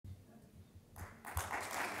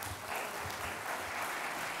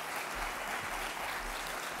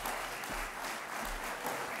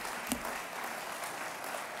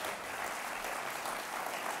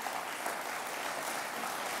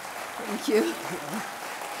Thank you.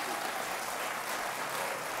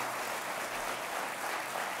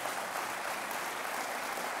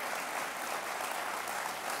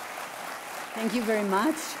 Thank you very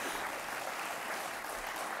much.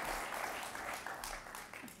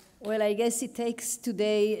 Well, I guess it takes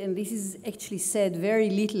today, and this is actually said,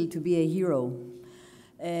 very little to be a hero.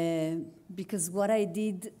 Because what I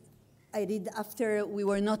did after we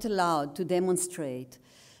were not allowed to demonstrate,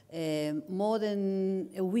 more than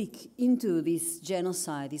a week into this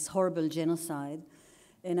genocide, this horrible genocide,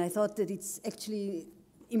 and I thought that it's actually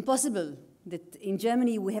impossible that in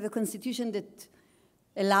Germany we have a constitution that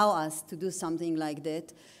allow us to do something like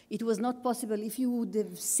that. It was not possible. If you would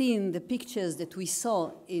have seen the pictures that we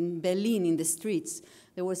saw in Berlin in the streets,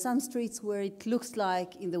 there were some streets where it looks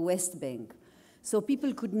like in the West Bank. So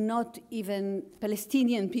people could not even,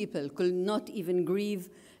 Palestinian people could not even grieve.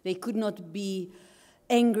 They could not be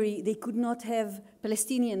angry. They could not have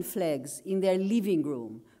Palestinian flags in their living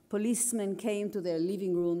room. Policemen came to their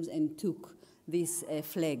living rooms and took these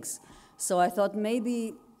flags. So I thought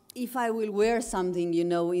maybe if I will wear something, you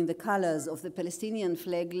know, in the colors of the Palestinian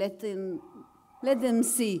flag, let them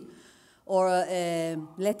see, or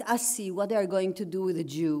let us see what they are going to do with a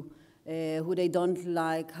Jew who they don't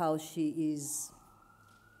like how she is,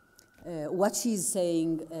 what she's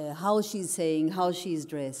saying, how she's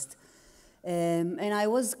dressed. And I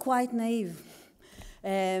was quite naive.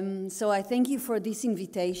 So I thank you for this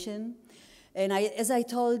invitation. And as I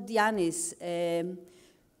told Yanis,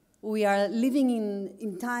 we are living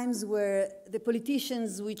in times where the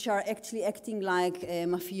politicians, which are actually acting like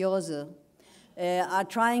mafioso, are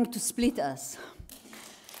trying to split us.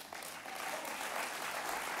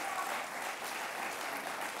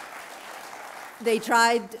 They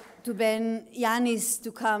tried to ban Yanis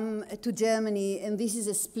to come to Germany, and this is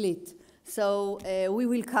a split. So we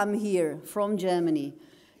will come here from Germany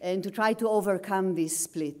and to try to overcome this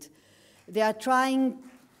split. They are trying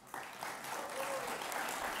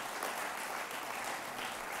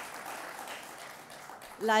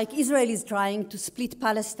like Israel is trying to split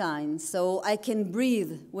Palestine, so I can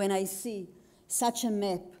breathe when I see such a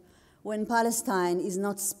map when Palestine is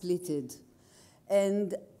not splitted.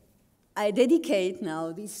 And I dedicate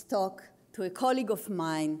now this talk to a colleague of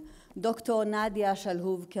mine, Dr. Nadia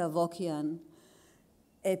Shalhov-Keavokian,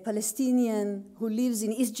 a Palestinian who lives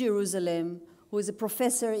in East Jerusalem, who is a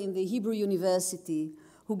professor in the Hebrew University,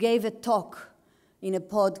 who gave a talk in a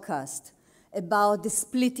podcast about the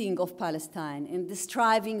splitting of Palestine and the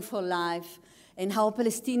striving for life and how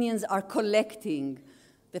Palestinians are collecting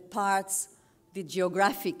the parts, the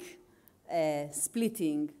geographic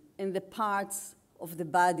splitting, and the parts of the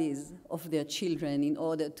bodies of their children in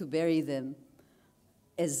order to bury them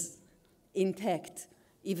as intact,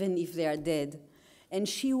 even if they are dead. And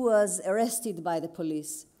she was arrested by the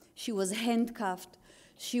police. She was handcuffed.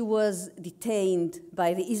 She was detained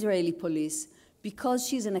by the Israeli police because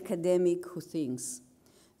she's an academic who thinks.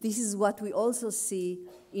 This is what we also see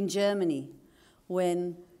in Germany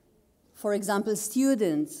when, for example,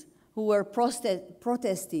 students who were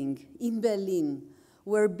protesting in Berlin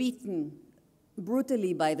were beaten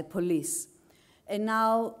brutally by the police. And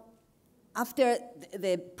now, after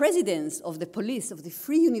the presidents of the police, of the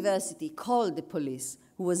Free University, called the police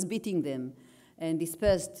who was beating them and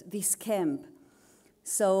dispersed this camp.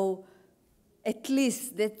 So at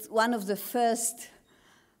least that's one of the first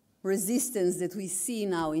resistance that we see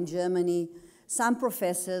now in Germany. Some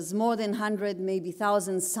professors, more than 100, maybe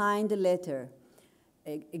 1,000, signed a letter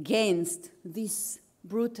against these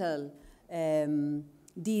brutal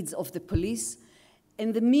deeds of the police.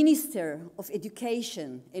 And the Minister of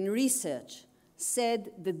Education and Research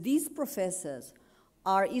said that these professors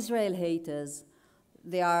are Israel haters.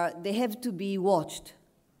 They have to be watched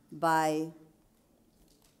by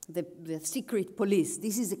the secret police.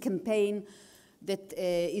 This is a campaign that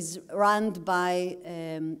is run by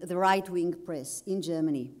the right-wing press in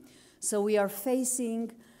Germany. So we are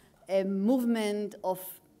facing a movement of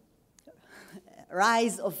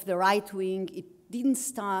rise of the right wing. It didn't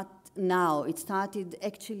start now. It started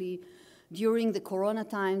actually during the Corona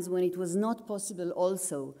times when it was not possible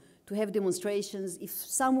also to have demonstrations. If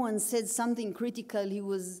someone said something critical, he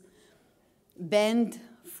was banned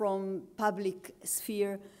from public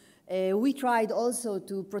sphere. We tried also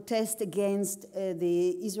to protest against the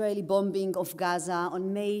Israeli bombing of Gaza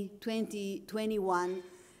on May 2021,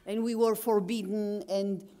 and we were forbidden,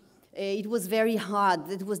 and it was very hard.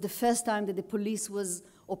 It was the first time that the police was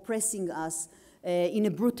oppressing us in a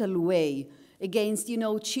brutal way against,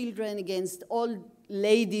 children, against all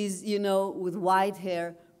ladies, with white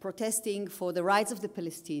hair, protesting for the rights of the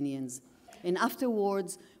Palestinians. And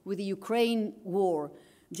afterwards, with the Ukraine war,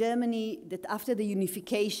 Germany that after the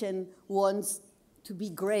unification wants to be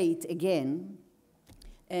great again.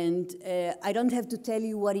 And I don't have to tell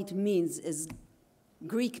you what it means. As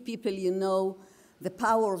Greek people, you know the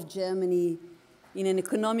power of Germany in an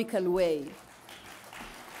economical way.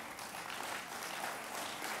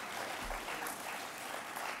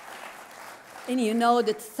 And you know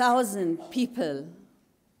that 1,000 people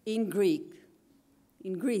in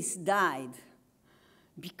Greece died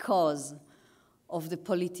because of the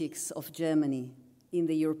politics of Germany in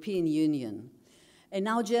the European Union. And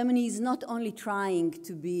now Germany is not only trying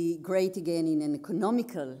to be great again in an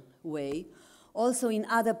economical way, also in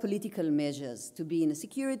other political measures, to be in a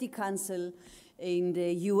Security Council, in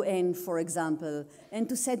the UN, for example, and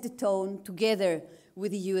to set the tone together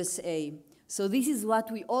with the USA. So this is what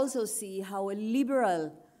we also see, how a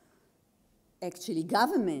liberal, actually,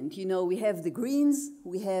 government, you know, we have the Greens,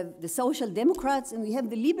 we have the Social Democrats, and we have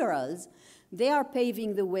the liberals. They are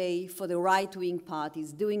paving the way for the right-wing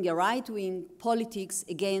parties, doing a right-wing politics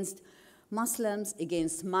against Muslims,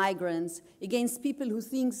 against migrants, against people who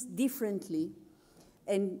think differently,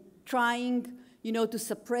 and trying, you know, to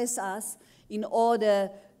suppress us in order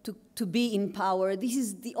to be in power. This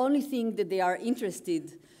is the only thing that they are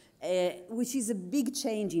interested in, which is a big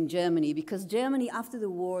change in Germany, because Germany, after the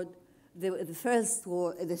war,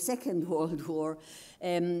 the Second World War,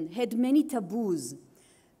 had many taboos.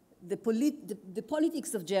 The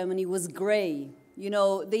politics of Germany was gray. You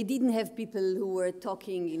know, they didn't have people who were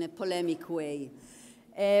talking in a polemic way.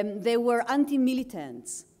 They were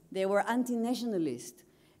anti-militants. They were anti-nationalist.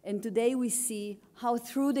 And today we see how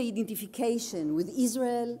through the identification with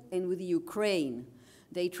Israel and with Ukraine,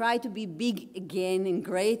 they try to be big again and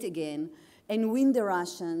great again and win the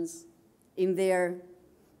Russians in their,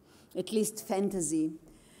 at least, fantasy,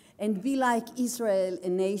 and be like Israel, a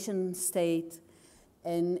nation state,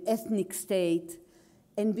 an ethnic state,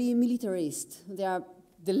 and be militarist. There are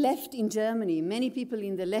the left in Germany, many people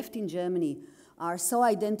in the left in Germany are so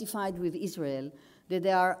identified with Israel that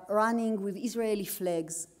they are running with Israeli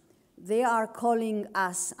flags. They are calling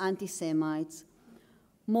us anti-Semites.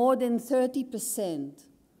 More than 30%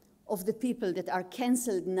 of the people that are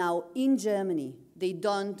canceled now in Germany, they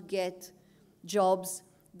don't get jobs,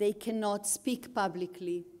 they cannot speak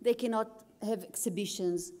publicly, they cannot have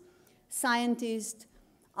exhibitions. Scientists,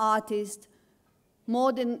 artists,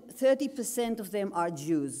 more than 30% of them are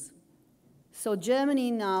Jews. So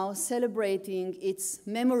Germany now celebrating its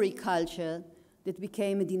memory culture that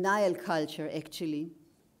became a denial culture, actually,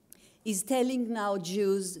 is telling now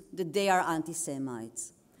Jews that they are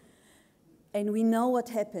anti-Semites. And we know what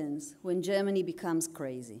happens when Germany becomes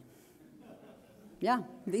crazy. Yeah,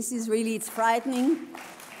 this is really, it's frightening.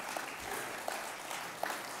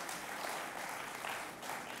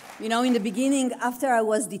 You know, in the beginning, after I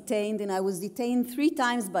was detained, and I was detained 3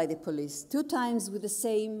 times by the police, 2 times with the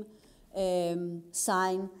same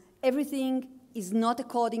sign, everything is not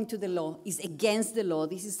according to the law, is against the law.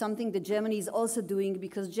 This is something that Germany is also doing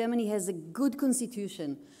because Germany has a good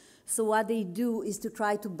constitution. So what they do is to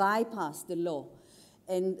try to bypass the law.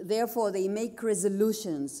 And therefore, they make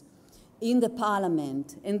resolutions in the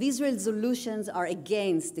parliament. And these resolutions are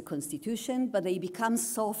against the constitution, but they become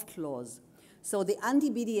soft laws. So the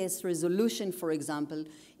anti-BDS resolution, for example,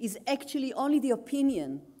 is actually only the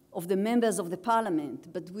opinion of the members of the parliament.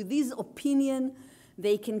 But with this opinion,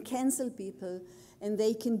 they can cancel people, and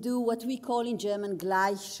they can do what we call in German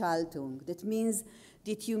Gleichschaltung. That means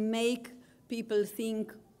that you make people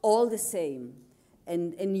think all the same,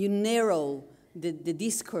 and you narrow the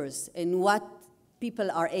discourse and what people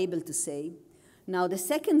are able to say. Now, the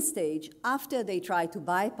second stage, after they try to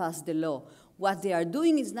bypass the law, what they are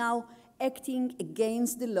doing is now acting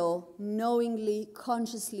against the law knowingly,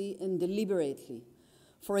 consciously, and deliberately.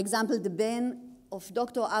 For example, the ban of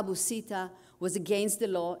Dr. Abu Sita was against the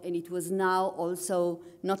law, and it was now also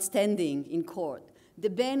not standing in court.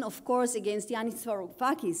 The ban, of course, against Yanis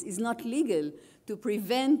Varoufakis is not legal to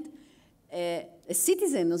prevent a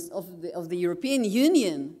citizen of the European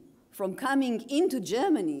Union from coming into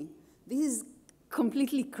Germany. This is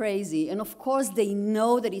completely crazy, and of course they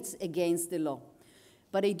know that it's against the law,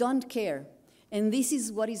 but they don't care. And this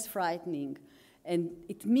is what is frightening. And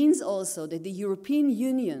it means also that the European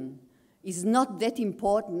Union is not that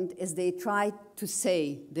important as they try to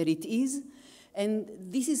say that it is. And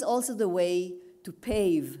this is also the way to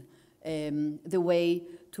pave the way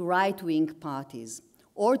to right-wing parties,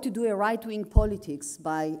 or to do a right-wing politics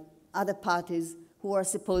by other parties who are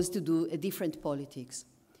supposed to do a different politics.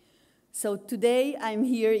 So today I'm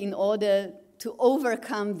here in order to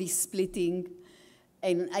overcome this splitting.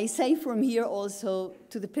 And I say from here also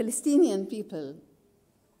to the Palestinian people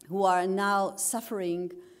who are now suffering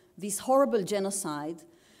this horrible genocide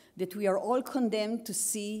that we are all condemned to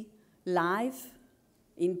see live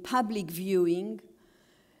in public viewing,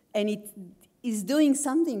 and it is doing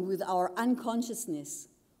something with our unconsciousness.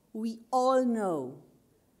 We all know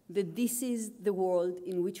that this is the world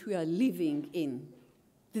in which we are living in,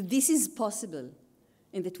 that this is possible,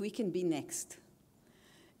 and that we can be next.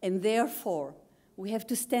 And therefore, we have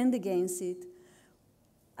to stand against it.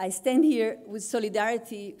 I stand here with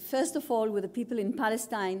solidarity, first of all, with the people in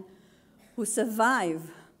Palestine who survive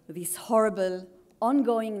this horrible,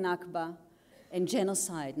 ongoing Nakba and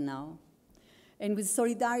genocide now. And with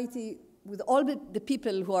solidarity with all the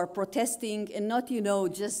people who are protesting and not,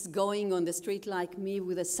 just going on the street like me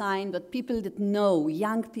with a sign, but people that know,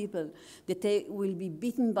 young people, that they will be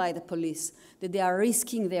beaten by the police, that they are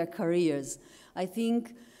risking their careers. I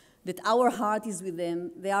think that our heart is with them.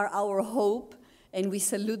 They are our hope, and we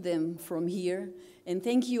salute them from here. And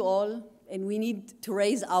thank you all, and we need to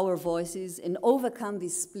raise our voices and overcome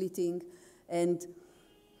this splitting and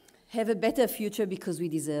have a better future because we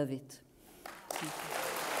deserve it.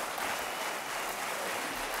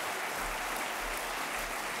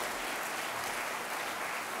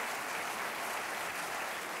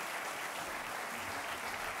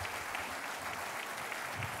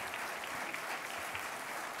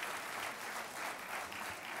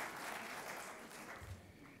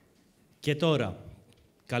 Και τώρα,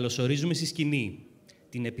 καλωσορίζουμε στη σκηνή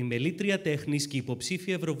την επιμελήτρια τέχνης και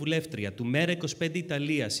υποψήφια ευρωβουλεύτρια του MERA25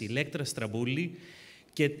 Ιταλίας, η Elettra Stamboulis,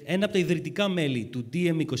 και ένα από τα ιδρυτικά μέλη του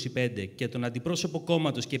DM25 και τον αντιπρόσωπο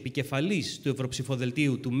κόμματος και επικεφαλής του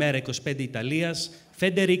ευρωψηφοδελτίου του MERA25 Ιταλίας,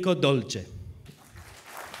 Federico Dolce.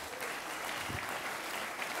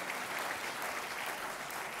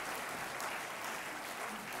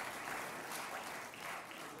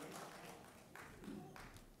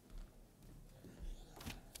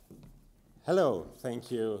 Hello,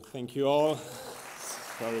 thank you all.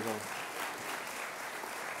 Sorry.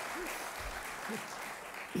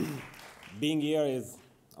 Being here is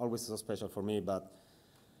always so special for me, but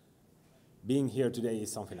being here today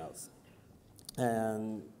is something else.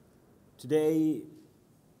 And today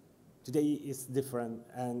is different,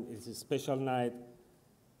 and it's a special night,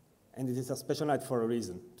 and it is a special night for a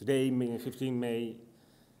reason. Today, 15 May,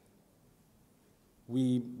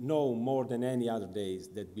 we know more than any other days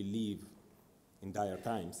that we live in dire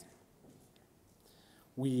times.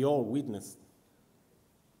 We all witnessed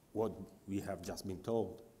what we have just been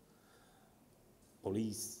told.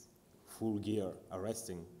 Police, full gear,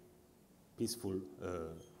 arresting peaceful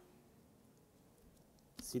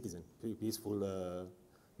citizen, peaceful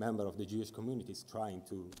member of the Jewish communities trying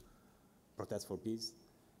to protest for peace.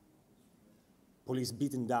 Police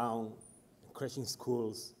beating down, crashing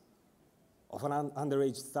schools of an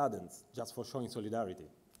underage students just for showing solidarity.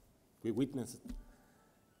 We witnessed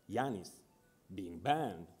Yanis being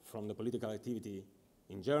banned from the political activity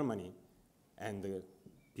in Germany, and the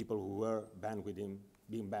people who were banned with him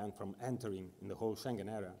being banned from entering in the whole Schengen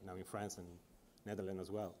area, now in France and Netherlands as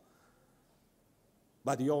well.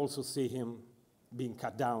 But you also see him being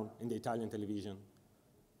cut down in the Italian television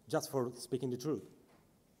just for speaking the truth,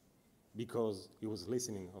 because he was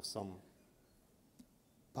listening of some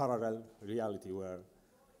parallel reality where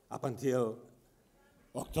up until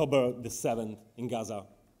October the 7th in Gaza,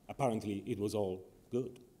 apparently it was all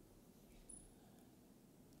good.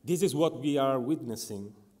 This is what we are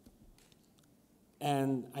witnessing,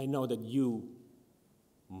 and I know that you,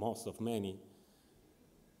 most of many,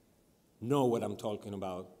 know what I'm talking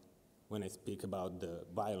about when I speak about the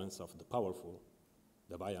violence of the powerful,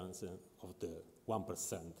 the violence of the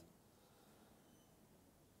 1%.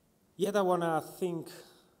 Yet I want to think,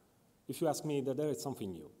 if you ask me, that there is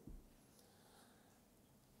something new.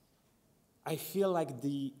 I feel like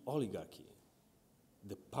the oligarchy,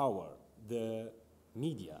 the power, the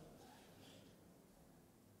media,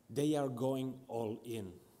 they are going all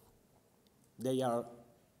in. They are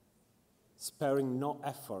sparing no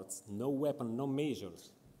efforts, no weapon, no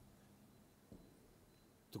measures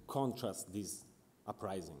to contrast this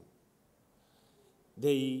uprising.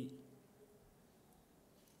 They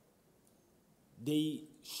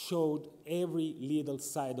showed every little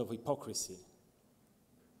side of hypocrisy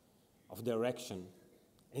of their action,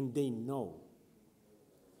 and they know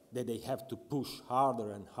that they have to push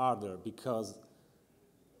harder and harder, because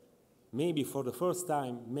maybe for the first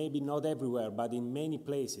time, maybe not everywhere, but in many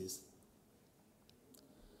places,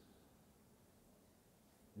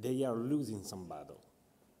 they are losing some battle.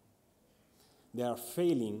 They are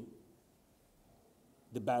failing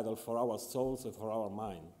the battle for our souls and for our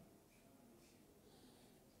mind.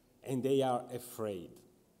 And they are afraid.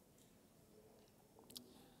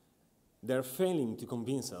 They're failing to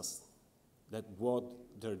convince us that what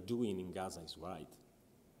they're doing in Gaza is right.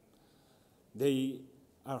 They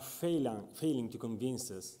are failing to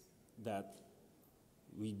convince us that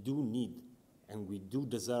we do need and we do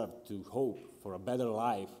deserve to hope for a better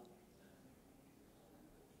life.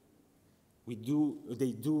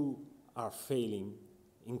 They are failing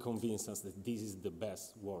in convincing us that this is the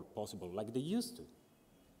best world possible, like they used to.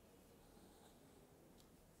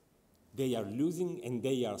 They are losing and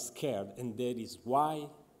they are scared, and that is why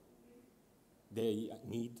they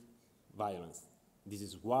need violence. This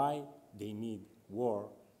is why they need war,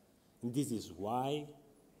 and this is why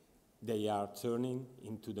they are turning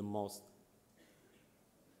into the most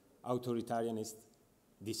authoritarianist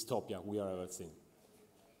dystopia we have ever seen.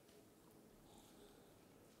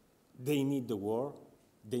 They need the war,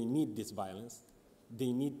 they need this violence,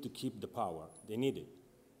 they need to keep the power, they need it.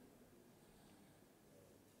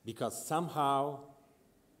 Because somehow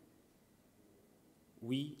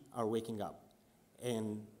we are waking up,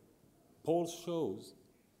 and polls shows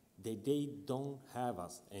that they don't have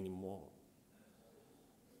us anymore.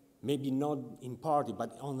 Maybe not in party,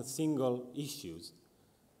 but on single issues.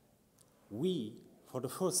 We, for the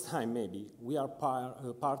first time maybe, we are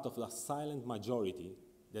part of the silent majority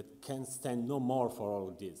that can stand no more for all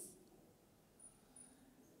of this.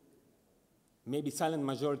 Maybe silent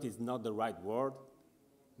majority is not the right word.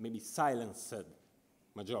 Maybe silenced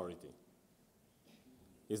majority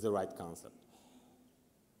is the right concept.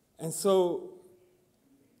 And so,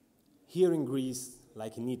 here in Greece,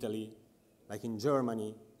 like in Italy, like in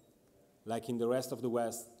Germany, like in the rest of the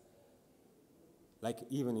West, like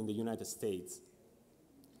even in the United States,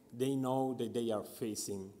 they know that they are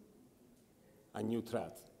facing a new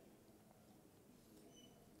threat.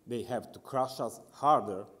 They have to crush us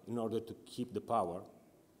harder in order to keep the power.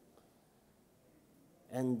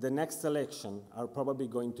 And the next election are probably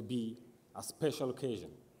going to be a special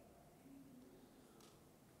occasion,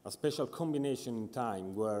 a special combination in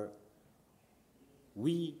time where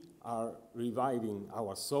we are reviving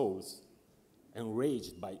our souls,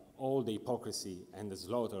 enraged by all the hypocrisy and the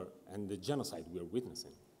slaughter and the genocide we are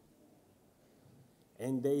witnessing.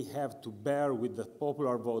 And they have to bear with the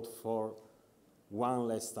popular vote for one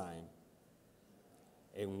last time.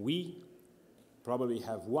 And we probably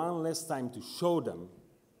have one last time to show them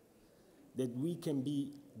that we can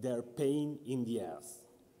be their pain in the ass.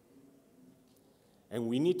 And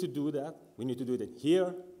we need to do that. We need to do that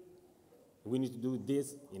here. We need to do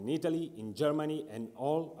this in Italy, in Germany, and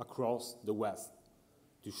all across the West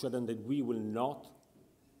to show them that we will not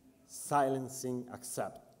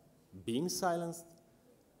accept being silenced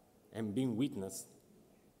and being witness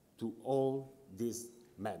to all this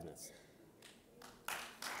madness.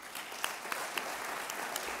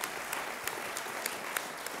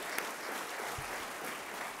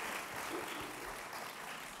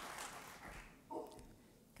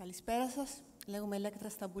 Καλησπέρα σας. Λέγομαι Elettra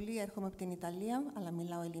Stamboulis, έρχομαι από την Ιταλία, αλλά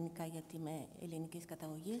μιλάω ελληνικά γιατί είμαι ελληνικής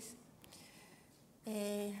καταγωγής.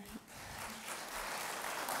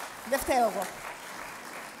 Δεν φταίω εγώ.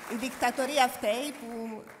 Η δικτατορία φταίει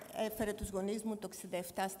που έφερε τους γονείς μου το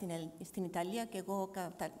 1967 στην Ιταλία και εγώ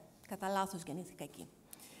κατά λάθος γεννήθηκα εκεί.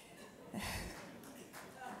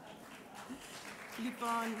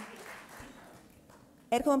 Λοιπόν,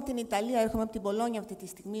 έρχομαι από την Ιταλία, έρχομαι από την Πολόνια αυτή τη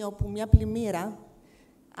στιγμή, όπου μια πλημμύρα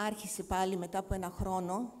άρχισε πάλι μετά από ένα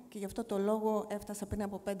χρόνο και γι' αυτό το λόγο έφτασα πριν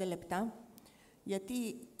από 5 λεπτά, γιατί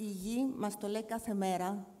η γη μας το λέει κάθε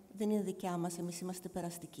μέρα, δεν είναι δικιά μας, εμείς είμαστε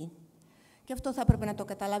περαστικοί. Και αυτό θα έπρεπε να το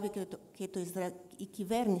καταλάβει και η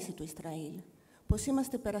κυβέρνηση του Ισραήλ, πως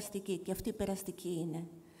είμαστε περαστικοί και αυτή η περαστική είναι.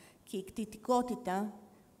 Και η κτητικότητα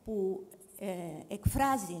που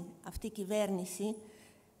εκφράζει αυτή η κυβέρνηση,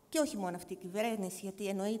 και όχι μόνο αυτή η κυβέρνηση, γιατί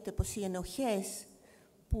εννοείται πως οι ενοχές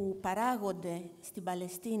που παράγονται στην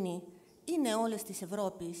Παλαιστίνη είναι όλες της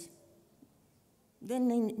Ευρώπης, δεν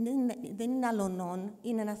είναι αλωνών,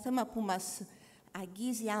 είναι ένα θέμα που μας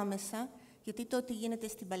αγγίζει άμεσα, γιατί το τι γίνεται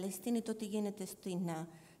στην Παλαιστίνη, το τι γίνεται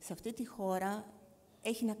σε αυτή τη χώρα,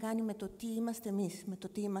 έχει να κάνει με το τι είμαστε εμείς, με το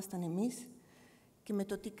τι ήμασταν εμείς και με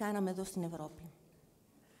το τι κάναμε εδώ στην Ευρώπη.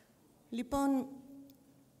 Λοιπόν,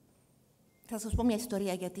 θα σας πω μια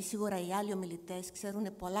ιστορία, γιατί σίγουρα οι άλλοι ομιλητές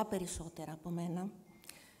ξέρουν πολλά περισσότερα από μένα.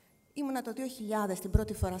 Ήμουνα το 2000 την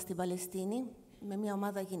πρώτη φορά στην Παλαιστίνη, με μια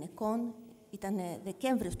ομάδα γυναικών, ήταν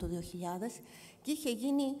Δεκέμβριος του 2000, και είχε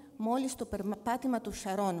γίνει μόλις το περπάτημα του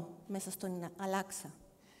Σαρών, μέσα στον Αλάξα.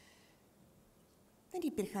 Δεν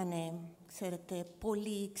υπήρχαν, ξέρετε,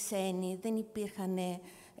 πολλοί ξένοι, δεν υπήρχαν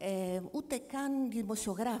ούτε καν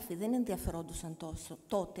δημοσιογράφοι, δεν ενδιαφερόντουσαν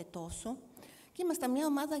τότε τόσο. Και ήμασταν μια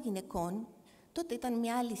ομάδα γυναικών, τότε ήταν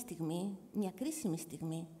μια άλλη στιγμή, μια κρίσιμη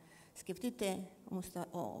στιγμή, Σκεφτείτε,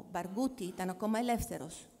 ο Μπαργκούτη ήταν ακόμα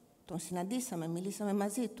ελεύθερος. Τον συναντήσαμε, μιλήσαμε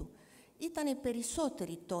μαζί του. Ήταν οι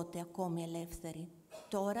περισσότεροι τότε ακόμη ελεύθεροι.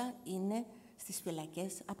 Τώρα είναι στις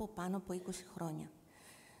φυλακές από πάνω από 20 χρόνια.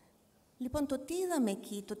 Λοιπόν, το τι είδαμε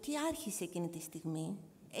εκεί, το τι άρχισε εκείνη τη στιγμή,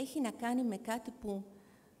 έχει να κάνει με κάτι που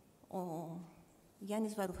ο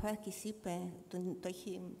Γιάννης Βαρουφάκης είπε, το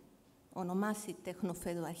έχει ονομάσει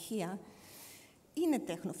τεχνοφεδοαρχία. Είναι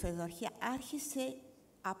τεχνοφεδοαρχία. Άρχισε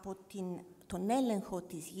από τον έλεγχο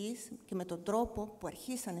της γης και με τον τρόπο που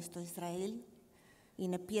αρχίσανε στο Ισραήλ.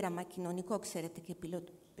 Είναι πείραμα κοινωνικό, ξέρετε, και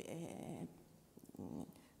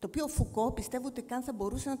το οποίο ο Φουκώ πιστεύω ότι καν θα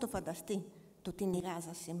μπορούσε να το φανταστεί, το τι είναι η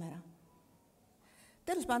Γάζα σήμερα.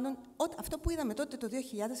 Τέλος πάντων, αυτό που είδαμε τότε το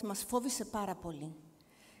 2000 μας φόβησε πάρα πολύ.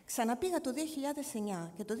 Ξαναπήγα το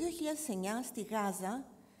 2009 και το 2009 στη Γάζα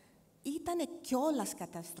ήταν κιόλας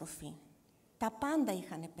καταστροφή. Τα πάντα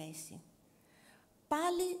είχαν πέσει.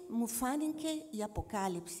 Πάλι μου φάνηκε η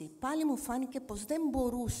αποκάλυψη. Πάλι μου φάνηκε πως δεν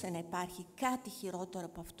μπορούσε να υπάρχει κάτι χειρότερο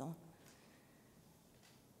από αυτό.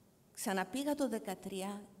 Ξαναπήγα το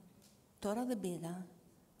 2013, τώρα δεν πήγα,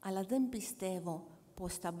 αλλά δεν πιστεύω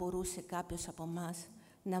πως θα μπορούσε κάποιος από εμάς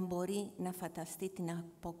να μπορεί να φανταστεί την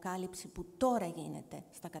αποκάλυψη που τώρα γίνεται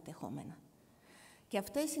στα κατεχόμενα. Και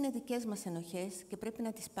αυτές είναι δικές μας ενοχές και πρέπει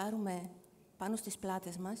να τις πάρουμε πάνω στις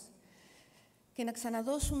πλάτες μας και να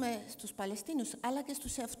ξαναδώσουμε στους Παλαιστίνιους, αλλά και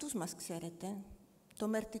στους εαυτούς μας, ξέρετε, το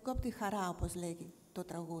μερτικό από τη χαρά, όπως λέγει το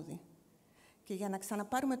τραγούδι. Και για να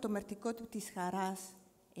ξαναπάρουμε το μερτικό της χαράς,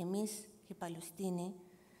 εμείς και οι Παλαιστίνοι,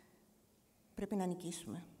 πρέπει να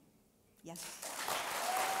νικήσουμε. Γεια σας.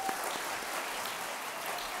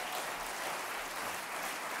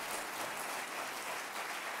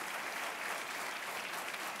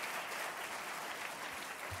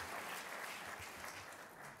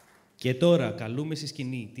 Και τώρα καλούμε στη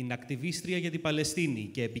σκηνή την ακτιβίστρια για την Παλαιστίνη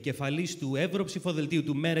και επικεφαλής του Ευρωψηφοδελτίου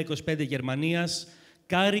του MERA25 Γερμανίας,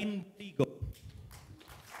 Karin De Rigo.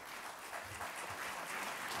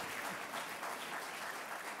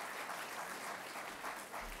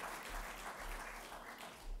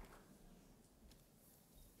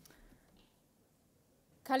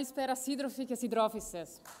 Καλησπέρα σύντροφοι και συντρόφισσες.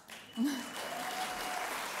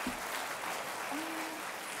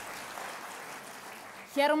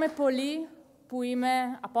 Χαίρομαι πολύ που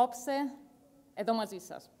είμαι απόψε εδώ μαζί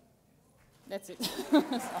σας. That's it.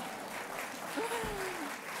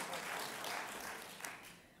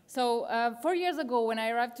 So, 4 years ago, when I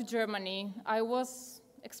arrived to Germany, I was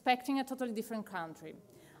expecting a totally different country.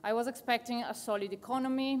 I was expecting a solid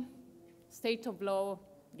economy, state of law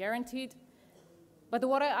guaranteed. But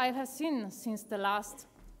what I have seen since the last...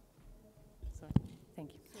 Sorry, thank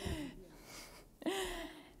you.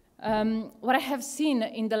 What I have seen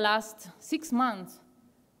in the last 6 months,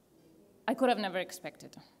 I could have never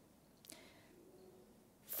expected.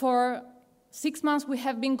 For 6 months, we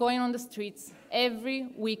have been going on the streets every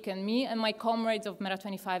weekend, me and my comrades of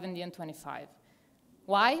MERA25 and the N25.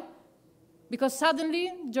 Why? Because suddenly,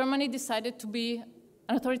 Germany decided to be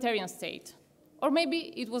an authoritarian state. Or maybe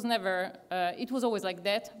it was never, it was always like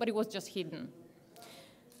that, but it was just hidden.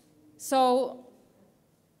 So,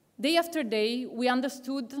 day after day, we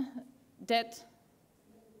understood that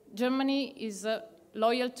Germany is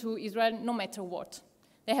loyal to Israel no matter what.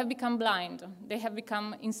 They have become blind. They have become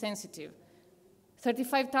insensitive.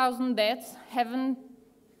 35,000 deaths haven't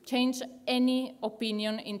changed any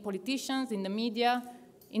opinion in politicians, in the media,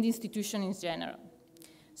 in the institution in general.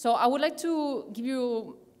 So I would like to give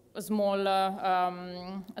you a small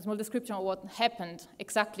description of what happened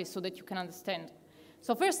exactly so that you can understand.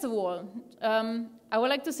 So first of all, I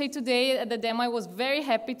would like to say today at the demo I was very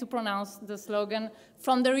happy to pronounce the slogan,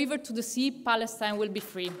 "From the river to the sea, Palestine will be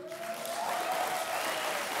free."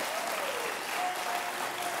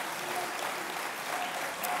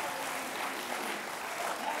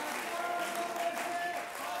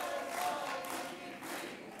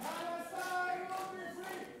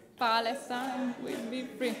 Palestine will be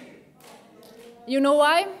free. You know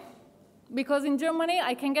why? Because in Germany,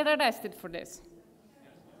 I can get arrested for this.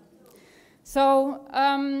 So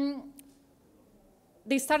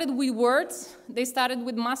they started with words. They started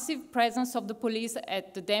with massive presence of the police at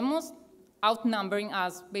the demos, outnumbering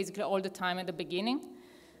us basically all the time at the beginning.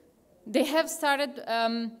 They have started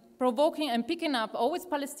provoking and picking up always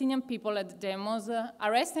Palestinian people at the demos,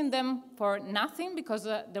 arresting them for nothing because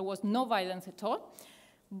there was no violence at all.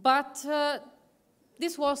 But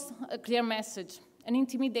this was a clear message, an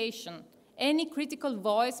intimidation. Any critical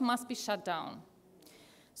voice must be shut down.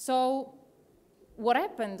 So what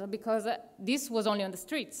happened, because this was only on the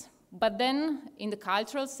streets, but then in the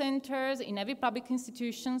cultural centers, in every public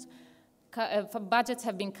institutions, budgets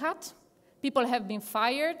have been cut, people have been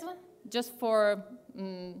fired just for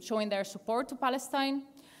showing their support to Palestine.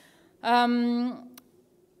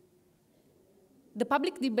 The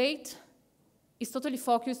public debate is totally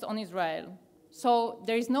focused on Israel. So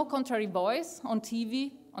there is no contrary voice on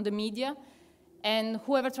TV, on the media, and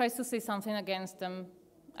whoever tries to say something against them,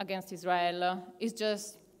 against Israel, is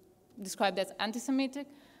just described as anti-Semitic,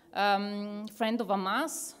 friend of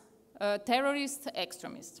Hamas, terrorist,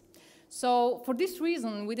 extremist. So for this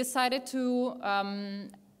reason, we decided to,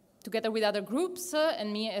 together with other groups,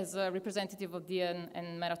 and me as a representative of DN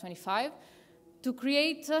and MERA25, to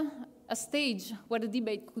create a stage where the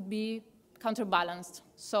debate could be counterbalanced.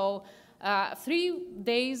 So 3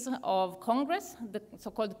 days of Congress, the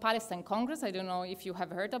so-called Palestine Congress, I don't know if you have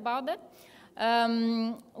heard about that,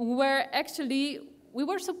 where actually we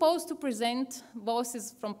were supposed to present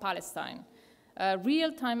voices from Palestine.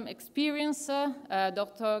 Real-time experience,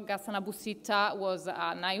 Dr. Ghassan Abu Sitta was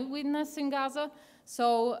an eyewitness in Gaza,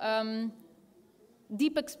 so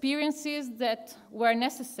deep experiences that were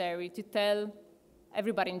necessary to tell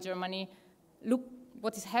everybody in Germany, look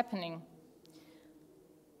what is happening.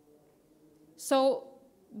 So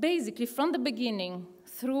basically, from the beginning,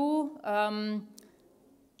 through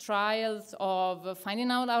trials of finding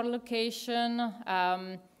out our location,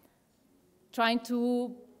 trying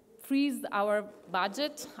to freeze our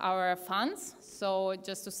budget, our funds. So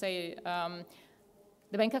just to say,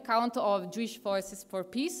 the bank account of Jewish Voices for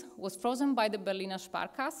Peace was frozen by the Berliner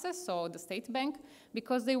Sparkasse, so the state bank,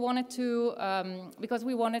 because they wanted to, because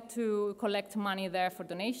we wanted to collect money there for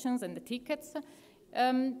donations and the tickets.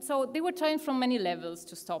 So they were trying from many levels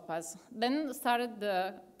to stop us. Then started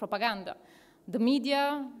the propaganda. The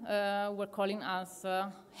media were calling us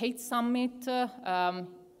hate summit,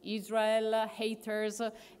 Israel haters,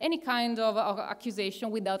 any kind of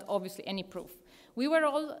accusation without obviously any proof. We were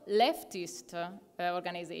all leftist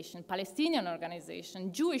organization, Palestinian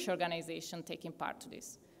organization, Jewish organization taking part to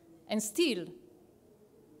this. And still,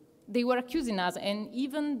 they were accusing us, and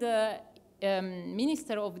even the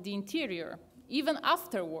Minister of the Interior, even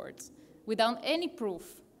afterwards, without any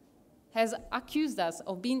proof, has accused us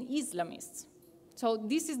of being Islamists. So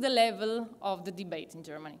this is the level of the debate in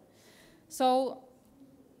Germany. So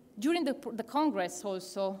during the Congress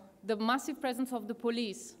also, the massive presence of the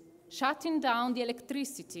police, shutting down the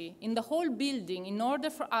electricity in the whole building in order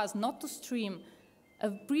for us not to stream a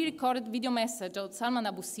pre-recorded video message of Salman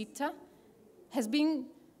Abu Sitta, has been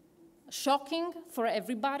shocking for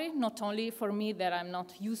everybody, not only for me that I'm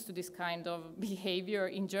not used to this kind of behavior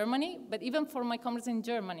in Germany, but even for my comrades in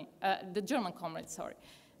Germany, the German comrades, sorry.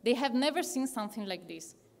 They have never seen something like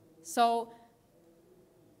this. So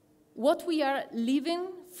what we are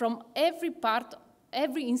living from every part,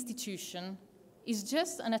 every institution, is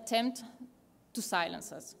just an attempt to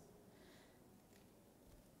silence us.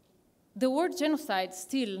 The word genocide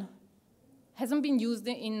still hasn't been used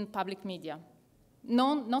in public media.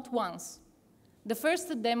 No, not once. The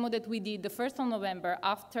first demo that we did, the 1st of November,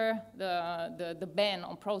 after the ban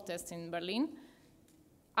on protests in Berlin,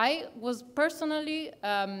 I was personally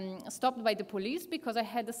stopped by the police because I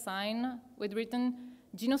had a sign with written,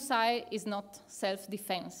 genocide is not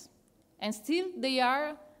self-defense. And still they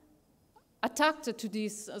are attacked to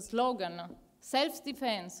this slogan,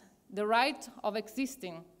 self-defense, the right of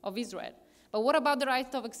existing of Israel. But what about the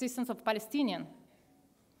right of existence of Palestinians?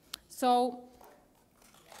 So,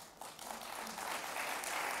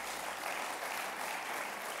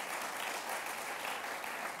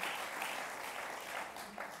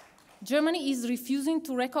 Germany is refusing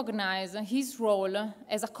to recognize his role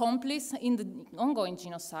as accomplice in the ongoing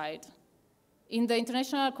genocide. In the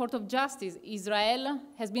International Court of Justice, Israel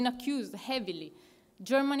has been accused heavily.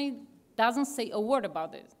 Germany doesn't say a word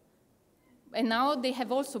about it. And now they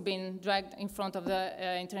have also been dragged in front of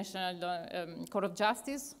the International Court of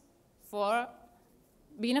Justice for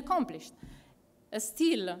being accomplished.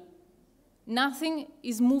 Still, nothing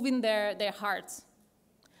is moving their hearts.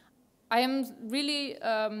 I'm really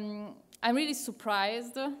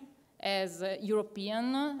surprised as a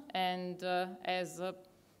European and as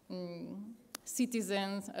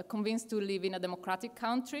citizens convinced to live in a democratic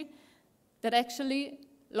country that actually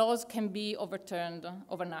laws can be overturned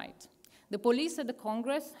overnight. The police at the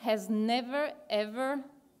Congress has never, ever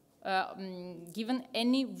given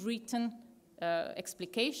any written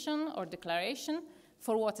explication or declaration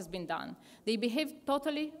for what has been done. They behave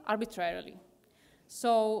totally arbitrarily.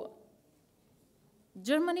 So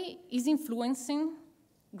Germany is influencing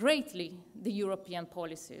greatly the European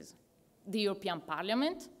policies, the European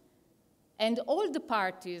Parliament, and all the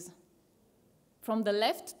parties from the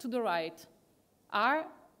left to the right are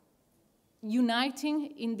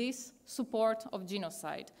uniting in this support of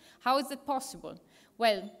genocide. How is that possible?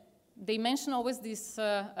 Well, they mention always this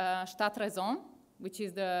Staatsräson, which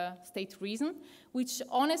is the state reason, which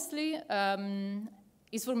honestly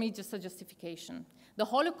is for me just a justification. The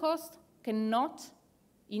Holocaust cannot,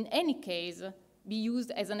 in any case, be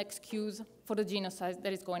used as an excuse for the genocide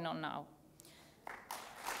that is going on now.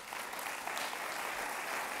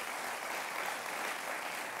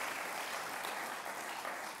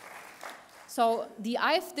 So the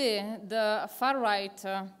AfD, the far-right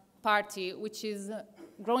party, which is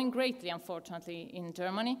growing greatly, unfortunately, in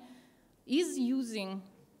Germany, is using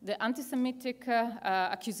the anti-Semitic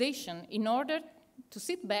accusation in order to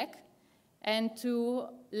sit back and to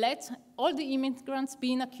let all the immigrants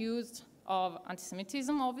being accused of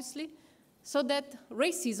anti-Semitism, obviously, so that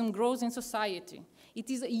racism grows in society. It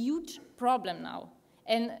is a huge problem now.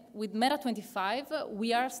 And with MERA25,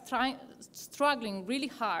 we are struggling really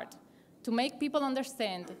hard to make people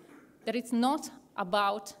understand that it's not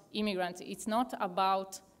about immigrants, it's not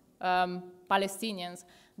about Palestinians.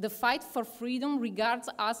 The fight for freedom regards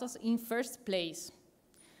us as in first place.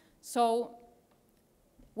 So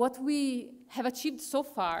what we have achieved so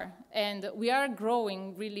far, and we are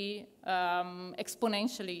growing really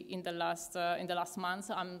exponentially in the last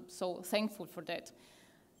months, I'm so thankful for that,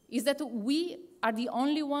 is that we are the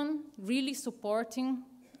only one really supporting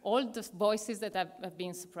all the voices that have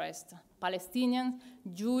been suppressed. Palestinian,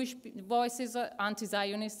 Jewish voices,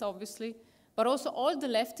 anti-Zionists, obviously, but also all the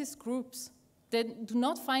leftist groups that do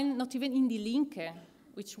not find, not even in Die Linke,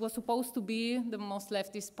 which was supposed to be the most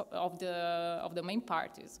leftist of the main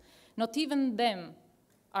parties. Not even them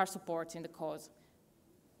are supporting the cause.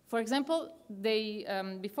 For example, they,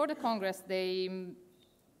 before the Congress, they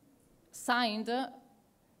signed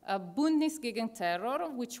a Bündnis gegen Terror,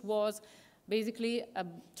 which was basically a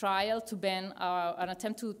trial to ban an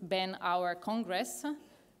attempt to ban our Congress,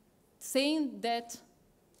 saying that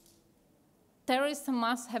terrorists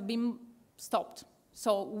must have been stopped.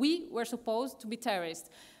 So we were supposed to be terrorists.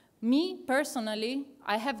 Me, personally,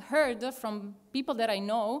 I have heard from people that I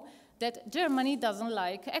know that Germany doesn't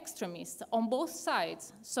like extremists on both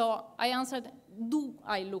sides. So I answered, do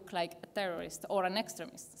I look like a terrorist or an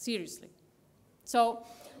extremist? Seriously. So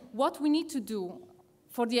what we need to do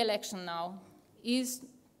for the election now is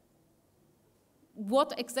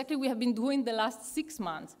what exactly we have been doing the last 6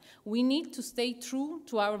 months. We need to stay true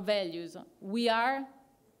to our values. We are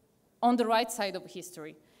on the right side of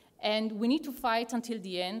history, and we need to fight until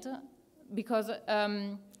the end, because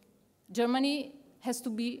Germany has to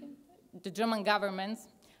be, the German government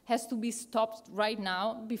has to be stopped right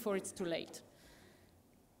now before it's too late.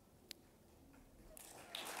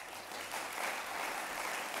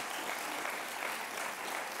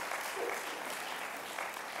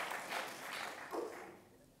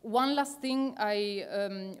 One last thing I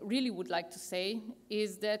really would like to say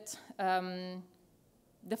is that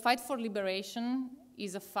the fight for liberation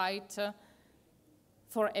is a fight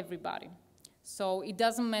for everybody. So it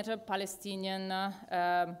doesn't matter Palestinian,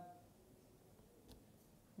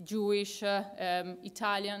 Jewish,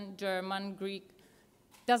 Italian, German, Greek,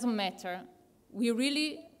 doesn't matter. We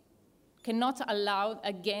really cannot allow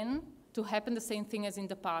again to happen the same thing as in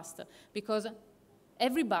the past, because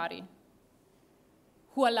everybody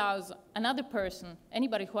who allows another person,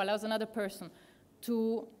 anybody who allows another person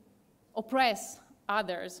to oppress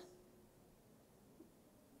others,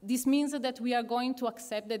 this means that we are going to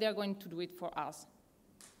accept that they are going to do it for us.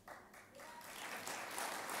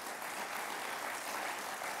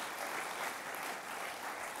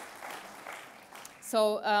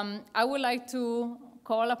 So I would like to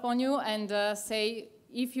call upon you and say,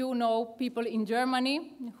 if you know people in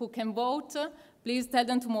Germany who can vote, please tell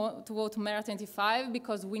them to vote MERA25,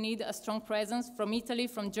 because we need a strong presence from Italy,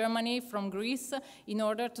 from Germany, from Greece, in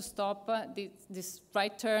order to stop this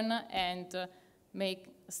right turn and make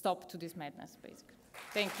a stop to this madness, basically.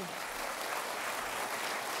 Thank you.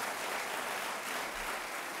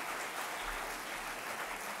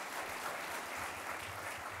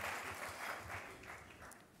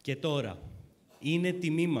 Και τώρα, είναι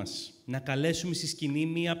τιμή μας να καλέσουμε στη σκηνή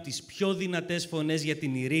μία από τις πιο δυνατές φωνές για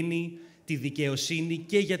την ειρήνη, τη δικαιοσύνη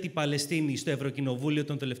και για την Παλαιστίνη στο Ευρωκοινοβούλιο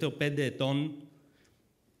των τελευταίων 5 ετών,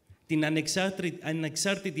 την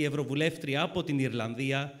ανεξάρτητη Ευρωβουλεύτρια από την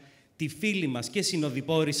Ιρλανδία, τη φίλη μας και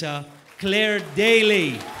συνοδοιπόρησα, Clare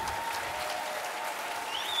Daly.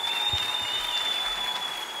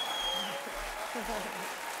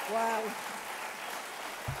 Wow.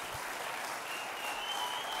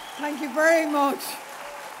 Thank you very much.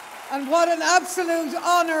 And what an absolute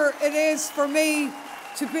honor it is for me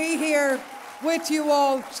to be here with you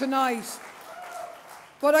all tonight.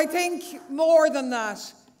 But I think more than that,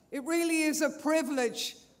 it really is a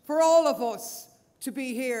privilege for all of us to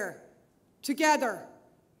be here together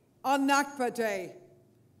on Nakba Day,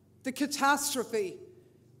 the catastrophe,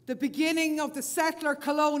 the beginning of the settler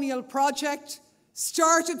colonial project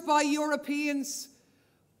started by Europeans,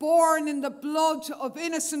 born in the blood of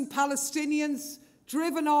innocent Palestinians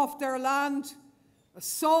driven off their land,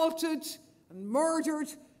 assaulted and murdered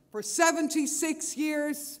for 76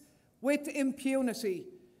 years with impunity.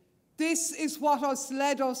 This is what has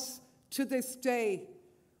led us to this day,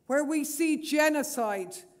 where we see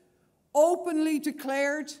genocide openly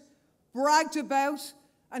declared, bragged about,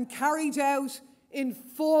 and carried out in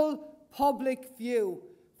full public view.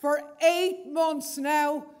 For 8 months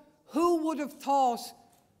now, who would have thought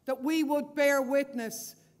that we would bear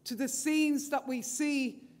witness to the scenes that we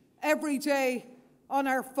see every day on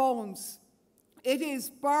our phones? It is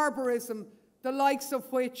barbarism, the likes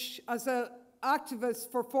of which, as an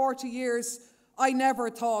activist for 40 years, I never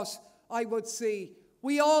thought I would see.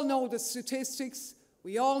 We all know the statistics,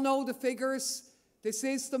 we all know the figures. This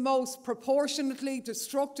is the most proportionately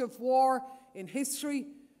destructive war in history,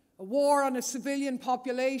 a war on a civilian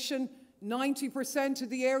population, 90% of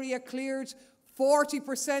the area cleared,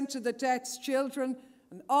 40% of the deaths children,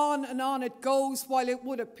 and on it goes, while it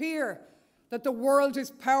would appear that the world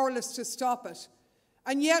is powerless to stop it.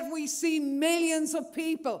 And yet we see millions of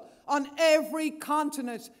people on every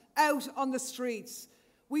continent out on the streets.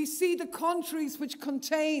 We see the countries which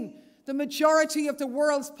contain the majority of the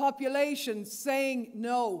world's population saying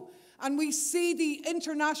no. And we see the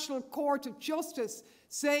International Court of Justice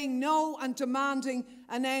saying no and demanding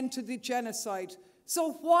an end to the genocide.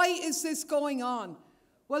 So why is this going on?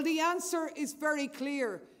 Well, the answer is very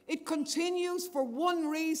clear. It continues for one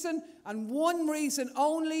reason and one reason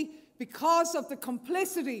only: because of the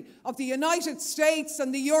complicity of the United States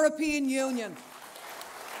and the European Union.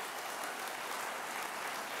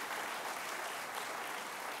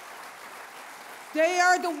 They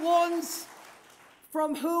are the ones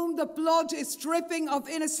from whom the blood is dripping of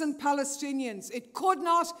innocent Palestinians. It could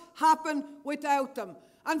not happen without them.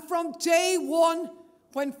 And from day one,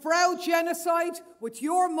 when Frau Genocide, with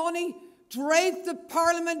your money, draped the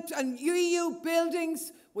Parliament and EU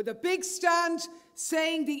buildings with a big stand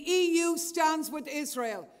saying the EU stands with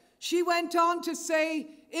Israel, she went on to say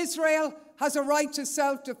Israel has a right to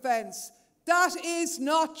self-defense. That is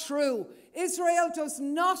not true. Israel does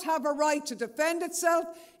not have a right to defend itself.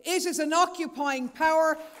 It is an occupying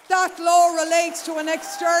power. That law relates to an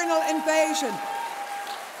external invasion.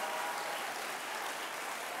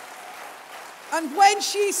 And when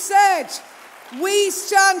she said, we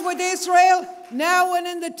stand with Israel, now and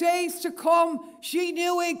in the days to come, she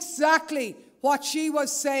knew exactly what she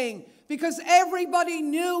was saying, because everybody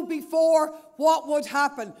knew before what would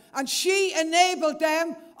happen. And she enabled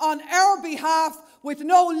them on our behalf with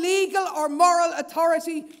no legal or moral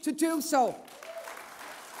authority to do so.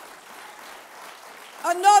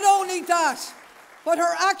 And not only that, but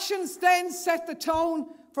her actions then set the tone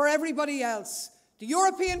for everybody else. The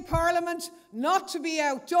European Parliament, not to be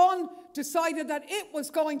outdone, decided that it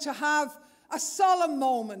was going to have a solemn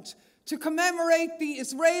moment to commemorate the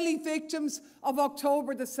Israeli victims of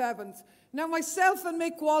October the 7th. Now, myself and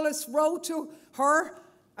Mick Wallace wrote to her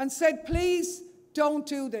and said, please don't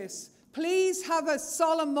do this. Please have a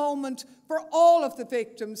solemn moment for all of the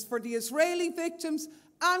victims, for the Israeli victims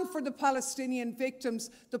and for the Palestinian victims,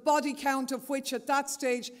 the body count of which at that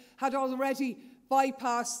stage had already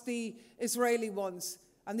bypassed the Israeli ones.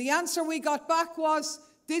 And the answer we got back was,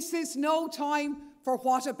 this is no time for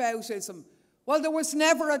whataboutism. Well, there was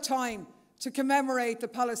never a time to commemorate the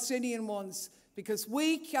Palestinian ones, because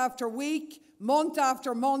week after week, month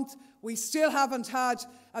after month, we still haven't had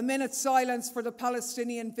a minute's silence for the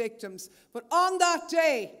Palestinian victims. But on that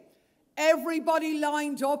day, everybody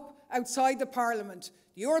lined up outside the Parliament.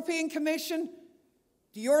 The European Commission,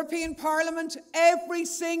 the European Parliament, every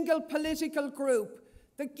single political group,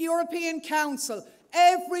 the European Council,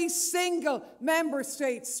 every single member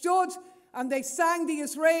state stood and they sang the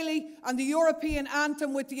Israeli and the European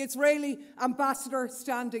anthem with the Israeli ambassador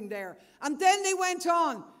standing there. And then they went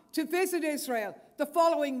on to visit Israel the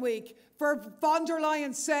following week, for von der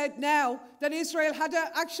Leyen said now that Israel had an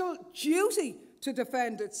actual duty to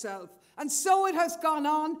defend itself. And so it has gone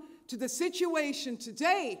on to the situation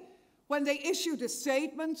today when they issued a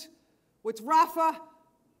statement with Rafah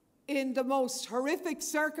in the most horrific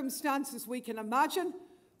circumstances we can imagine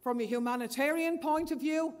from a humanitarian point of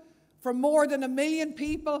view, for more than 1 million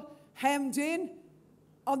people hemmed in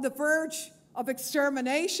on the verge of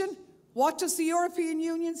extermination. What does the European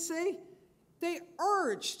Union say? They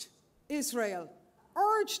urged Israel,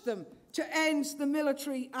 urged them to end the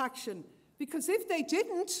military action. Because if they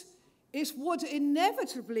didn't, it would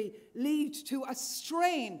inevitably lead to a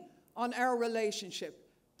strain on our relationship.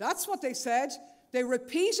 That's what they said. They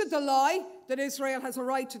repeated the lie that Israel has a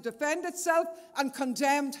right to defend itself and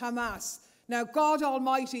condemned Hamas. Now, God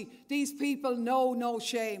Almighty, these people know no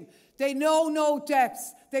shame. They know no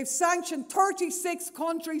depths. They've sanctioned 36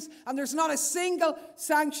 countries and there's not a single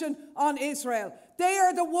sanction on Israel. They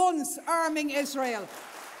are the ones arming Israel.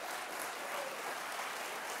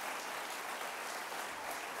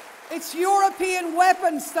 It's European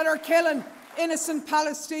weapons that are killing innocent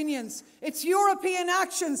Palestinians. It's European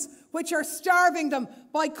actions which are starving them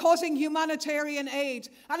by cutting humanitarian aid.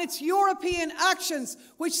 And it's European actions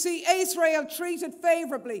which see Israel treated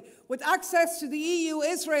favourably with access to the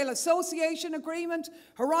EU-Israel Association Agreement,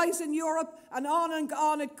 Horizon Europe, and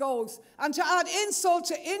on it goes. And to add insult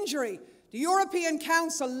to injury, the European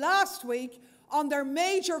Council last week, on their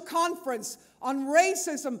major conference on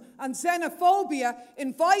racism and xenophobia,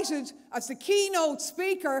 invited as the keynote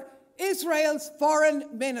speaker Israel's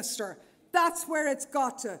foreign minister. That's where it's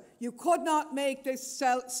got to. You could not make this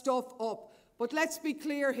stuff up. But let's be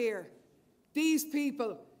clear here. These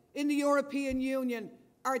people in the European Union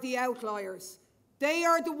are the outliers. They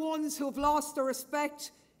are the ones who have lost the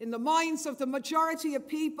respect in the minds of the majority of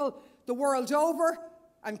people the world over,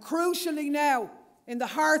 and crucially now, in the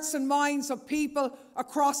hearts and minds of people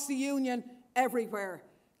across the Union everywhere.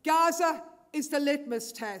 Gaza is the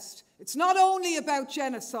litmus test. It's not only about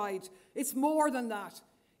genocide, it's more than that.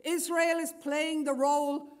 Israel is playing the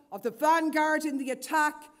role of the vanguard in the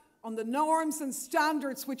attack on the norms and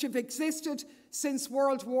standards which have existed since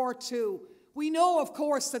World War II. We know, of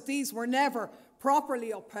course, that these were never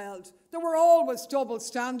properly upheld. There were always double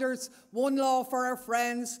standards, one law for our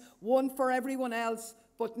friends, one for everyone else.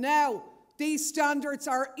 But now, these standards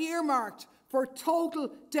are earmarked for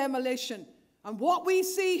total demolition. And what we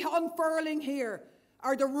see unfurling here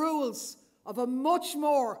are the rules of a much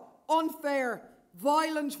more unfair,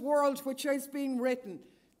 violent world which is being written.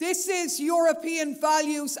 This is European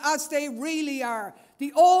values as they really are,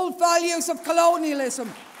 the old values of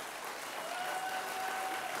colonialism.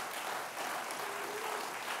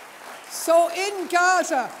 So in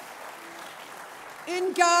Gaza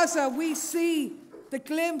we see the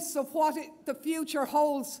glimpse of what the future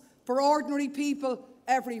holds for ordinary people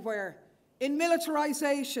everywhere. In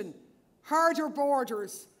militarization, harder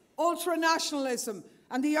borders, ultranationalism,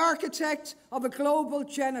 and the architect of a global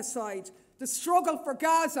genocide. The struggle for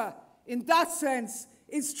Gaza, in that sense,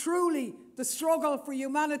 is truly the struggle for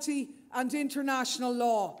humanity and international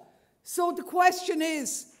law. So the question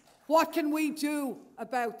is, what can we do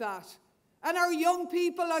about that? And our young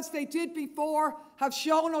people, as they did before, have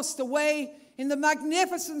shown us the way in the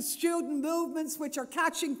magnificent student movements which are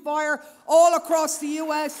catching fire all across the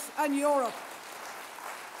US and Europe.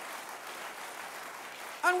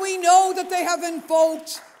 And we know that they have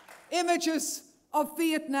invoked images of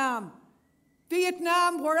Vietnam.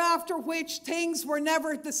 Vietnam, after which things were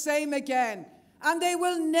never the same again. And they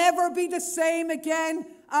will never be the same again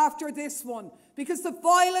after this one. Because the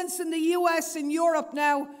violence in the US and Europe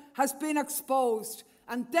now has been exposed.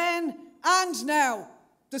 And then and now,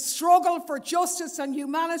 the struggle for justice and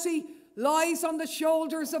humanity lies on the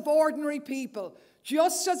shoulders of ordinary people,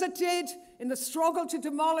 just as it did in the struggle to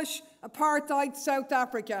demolish apartheid South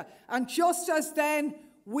Africa. And just as then,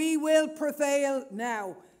 we will prevail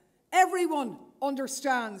now. Everyone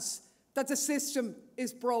understands that the system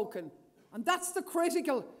is broken. And that's the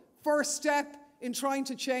critical first step in trying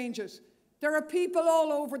to change it. There are people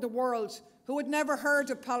all over the world who had never heard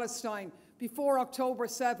of Palestine before October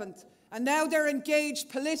 7th. And now they're engaged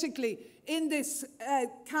politically in this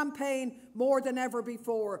campaign more than ever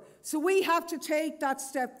before. So we have to take that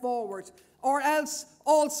step forward, or else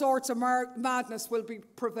all sorts of madness will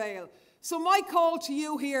prevail. So my call to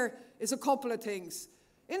you here is a couple of things.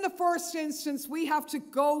 In the first instance, we have to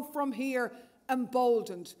go from here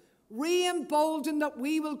emboldened, re-emboldened that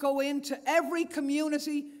we will go into every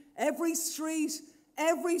community, every street,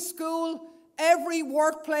 every school, every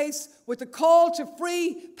workplace with the call to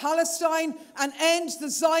free Palestine and end the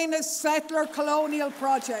Zionist settler colonial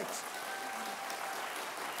project.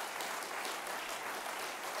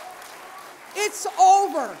 It's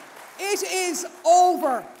over. It is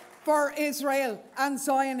over for Israel and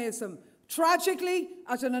Zionism. Tragically,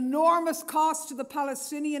 at an enormous cost to the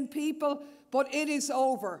Palestinian people, but it is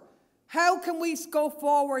over. How can we go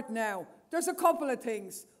forward now? There's a couple of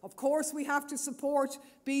things. Of course, we have to support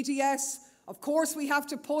BDS. Of course, we have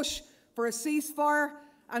to push for a ceasefire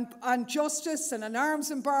and justice and an arms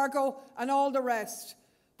embargo and all the rest.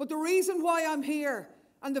 But the reason why I'm here,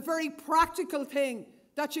 and the very practical thing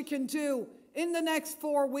that you can do in the next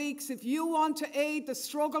 4 weeks, if you want to aid the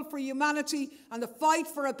struggle for humanity and the fight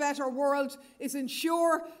for a better world, is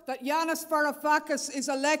ensure that Yanis Varoufakis is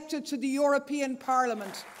elected to the European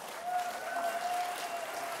Parliament.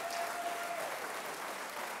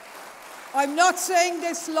 I'm not saying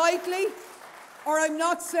this lightly, or I'm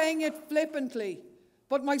not saying it flippantly,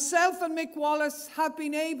 but myself and Mick Wallace have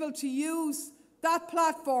been able to use that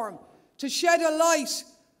platform to shed a light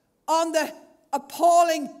on the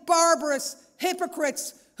appalling, barbarous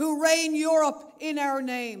hypocrites who reign Europe in our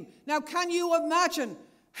name. Now, can you imagine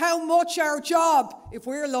how much our job, if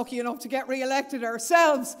we're lucky enough to get re-elected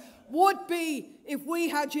ourselves, would be if we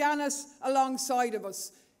had Yanis alongside of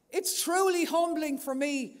us? It's truly humbling for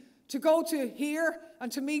me to go to here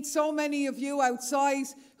and to meet so many of you outside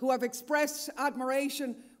who have expressed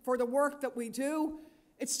admiration for the work that we do.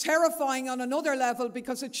 It's terrifying on another level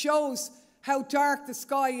because it shows how dark the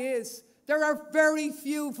sky is. There are very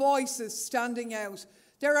few voices standing out.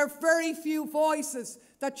 There are very few voices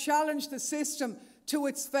that challenge the system to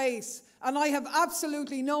its face. And I have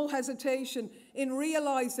absolutely no hesitation in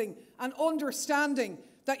realising and understanding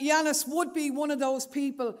that Yanis would be one of those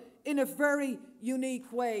people in a very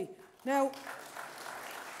unique way. Now,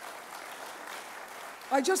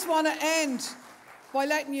 I just want to end by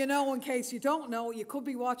letting you know, in case you don't know, you could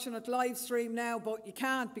be watching it live stream now, but you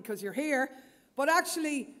can't because you're here. But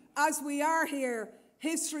actually, as we are here,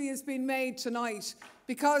 history has been made tonight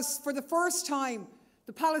because for the first time,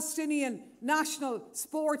 the Palestinian national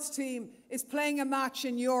sports team is playing a match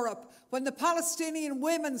in Europe, when the Palestinian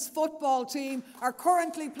women's football team are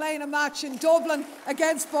currently playing a match in Dublin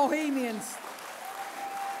against Bohemians.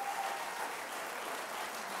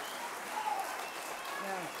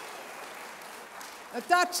 At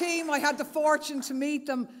that team, I had the fortune to meet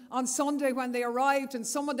them on Sunday when they arrived, and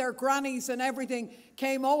some of their grannies and everything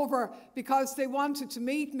came over because they wanted to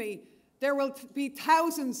meet me. There will be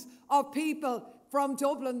thousands of people from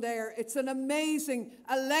Dublin there. It's an amazing,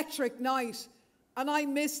 electric night, and I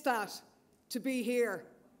miss that to be here.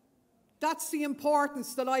 That's the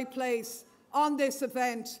importance that I place on this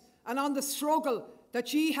event and on the struggle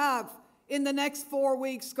that ye have in the next 4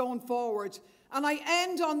 weeks going forward. And I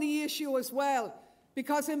end on the issue as well,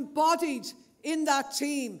 because embodied in that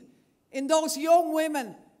team, in those young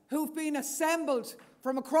women who've been assembled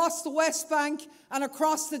from across the West Bank and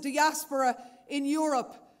across the diaspora in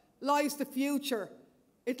Europe, lies the future.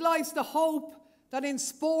 It lies the hope that in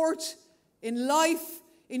sport, in life,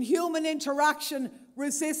 in human interaction,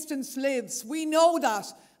 resistance lives. We know that.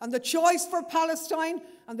 And the choice for Palestine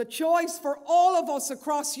and the choice for all of us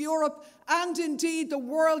across Europe and indeed the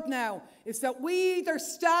world now is that we either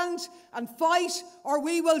stand and fight or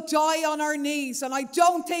we will die on our knees. And I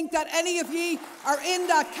don't think that any of ye are in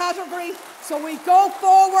that category. So we go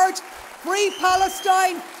forward, free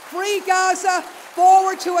Palestine, free Gaza,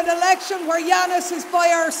 forward to an election where Yanis is by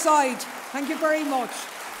our side. Thank you very much.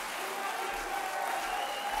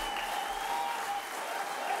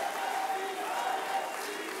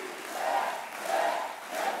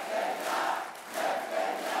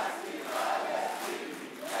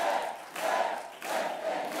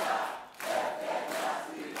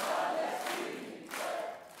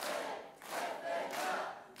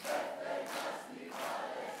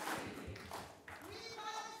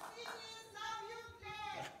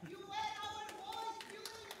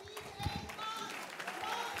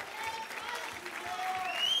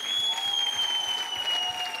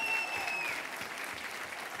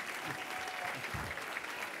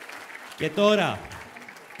 Και τώρα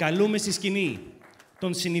καλούμε στη σκηνή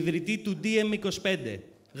τον συνιδρυτή του DM25,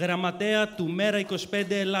 γραμματέα του MERA25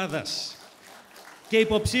 Ελλάδας και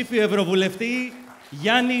υποψήφιο ευρωβουλευτή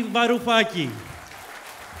Γιάννη Βαρουφάκη.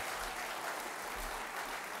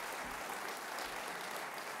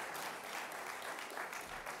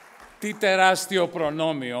 Τι τεράστιο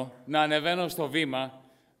προνόμιο να ανεβαίνω στο βήμα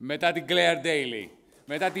μετά την Clare Daly,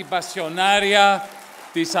 μετά την πασιονάρια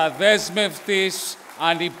της αδέσμευτης,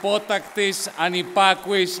 ανυπότακτης,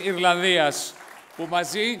 ανυπάκουης Ιρλανδίας, που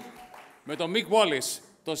μαζί με τον Mick Wallace,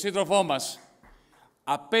 τον σύντροφό μας,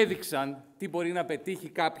 απέδειξαν τι μπορεί να πετύχει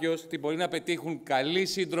κάποιος, τι μπορεί να πετύχουν καλοί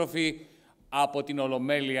σύντροφοι από την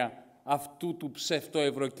ολομέλεια αυτού του ψευτό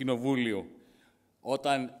Ευρωκοινοβούλιου,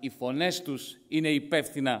 όταν οι φωνές τους είναι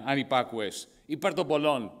υπεύθυνα ανυπάκουες, υπέρ των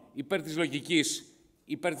πολλών, υπέρ της λογικής,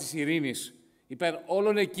 υπέρ της ειρήνης, υπέρ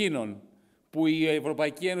όλων εκείνων που η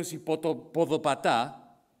Ευρωπαϊκή Ένωση ποδοπατά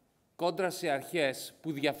κόντρα σε αρχές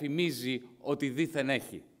που διαφημίζει ότι δήθεν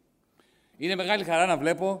έχει. Είναι μεγάλη χαρά να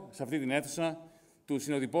βλέπω σε αυτή την αίθουσα τους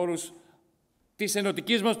συνοδοιπόρους της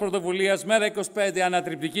ενωτικής μας πρωτοβουλίας MERA25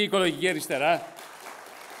 Ανατριπτική Οικολογική Αριστερά,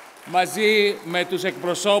 μαζί με τους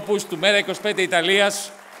εκπροσώπους του MERA25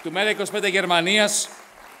 Ιταλίας, του MERA25 Γερμανίας,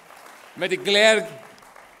 με την Clare,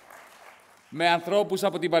 με ανθρώπους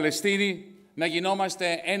από την Παλαιστίνη, να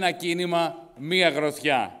γινόμαστε ένα κίνημα, μία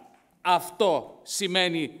γροθιά. Αυτό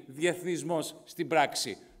σημαίνει διεθνισμός στην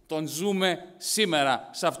πράξη. Τον ζούμε σήμερα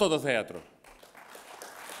σε αυτό το θέατρο.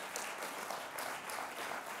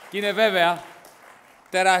 Και είναι βέβαια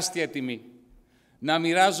τεράστια τιμή να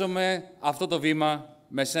μοιράζομαι αυτό το βήμα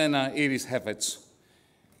με σένα, Iris Hefets.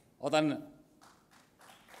 Όταν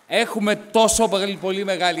έχουμε τόσο πολύ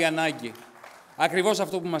μεγάλη ανάγκη, ακριβώς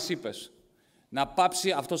αυτό που μας είπες, να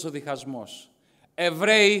πάψει αυτός ο διχασμός.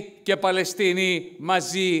 Εβραίοι και Παλαιστίνοι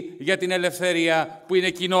μαζί για την ελευθερία που είναι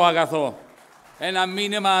κοινό αγαθό. Ένα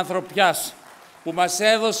μήνυμα ανθρωπιάς που μας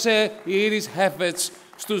έδωσε η Iris Hefets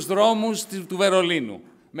στους δρόμους του Βερολίνου.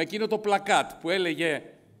 Με εκείνο το πλακάτ που έλεγε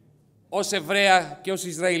 «Ως Εβραία και ως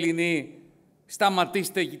Ισραηλινοί,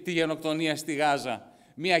 σταματήστε τη γενοκτονία στη Γάζα».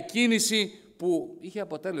 Μια κίνηση που είχε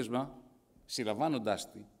αποτέλεσμα,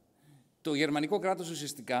 συλλαμβάνοντάς τη, το γερμανικό κράτος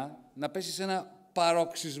ουσιαστικά να πέσει σε ένα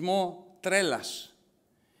παροξισμό τρέλας.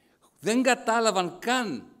 Δεν κατάλαβαν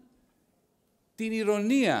καν την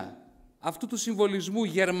ηρωνία αυτού του συμβολισμού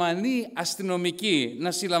Γερμανοί αστυνομικοί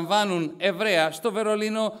να συλλαμβάνουν Εβραία στο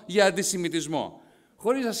Βερολίνο για αντισημιτισμό.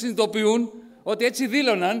 Χωρίς να συνειδητοποιούν ότι έτσι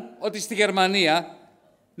δήλωναν ότι στη Γερμανία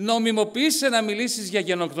νομιμοποιείσαι να μιλήσεις για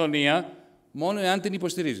γενοκτονία μόνο εάν την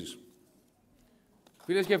υποστηρίζεις.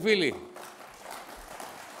 Φίλες και φίλοι,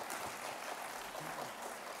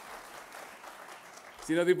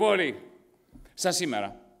 στην Οδυπόρη, σαν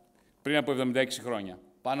σήμερα, πριν από 76 χρόνια,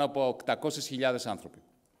 πάνω από 800.000 άνθρωποι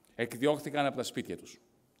εκδιώχθηκαν από τα σπίτια τους.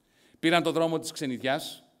 Πήραν τον δρόμο της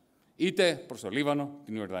ξενιδιάς, είτε προς το Λίβανο,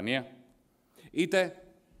 την Ιορδανία, είτε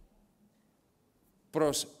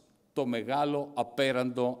προς το μεγάλο,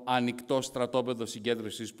 απέραντο, ανοιχτό στρατόπεδο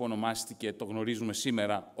συγκέντρωσης που ονομάστηκε, το γνωρίζουμε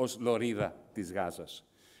σήμερα, ως Λωρίδα της Γάζας.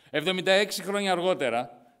 76 χρόνια αργότερα,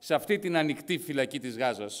 σε αυτή την ανοιχτή φυλακή της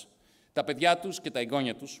Γάζας, τα παιδιά τους και τα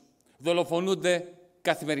εγγόνια τους δολοφονούνται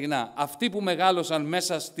καθημερινά. Αυτοί που μεγάλωσαν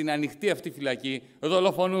μέσα στην ανοιχτή αυτή φυλακή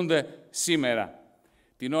δολοφονούνται σήμερα.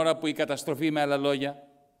 Την ώρα που η καταστροφή, με άλλα λόγια,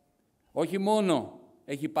 όχι μόνο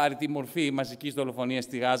έχει πάρει τη μορφή μαζικής δολοφονίας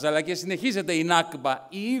στη Γάζα, αλλά και συνεχίζεται η Nakba,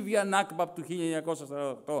 η ίδια Nakba του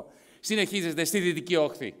 1948, συνεχίζεται στη Δυτική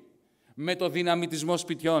Όχθη, με το δυναμητισμό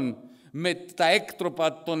σπιτιών, με τα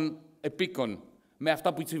έκτροπα των επίκων, με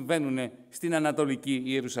αυτά που συμβαίνουν στην Ανατολική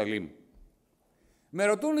Ιερουσαλήμ. Με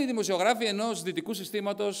ρωτούν οι δημοσιογράφοι ενός δυτικού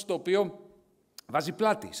συστήματος, το οποίο βάζει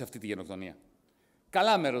πλάτη σε αυτή τη γενοκτονία.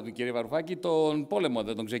 Καλά με ρωτούν, κύριε Βαρουφάκη, τον πόλεμο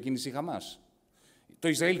δεν τον ξεκίνησε η Χαμάς. Το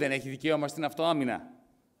Ισραήλ δεν έχει δικαίωμα στην αυτοάμυνα.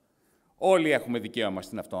 Όλοι έχουμε δικαίωμα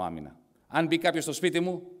στην αυτοάμυνα. Αν μπει κάποιος στο σπίτι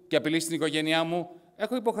μου και απειλήσει την οικογένειά μου,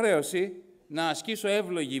 έχω υποχρέωση να ασκήσω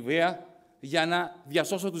εύλογη βία για να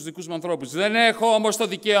διασώσω τους δικούς μου ανθρώπους. Δεν έχω όμως το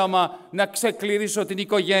δικαίωμα να ξεκληρίσω την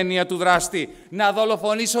οικογένεια του δράστη, να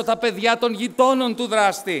δολοφονήσω τα παιδιά των γειτόνων του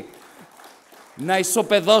δράστη, να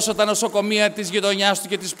ισοπεδώσω τα νοσοκομεία της γειτονιάς του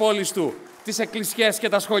και της πόλης του, τις εκκλησιές και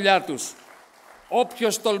τα σχολιά τους.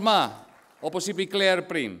 Όποιος τολμά, όπως είπε η Clare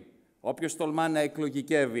πριν, όποιος τολμά να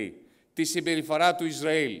εκλογικεύει τη συμπεριφορά του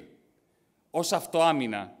Ισραήλ ως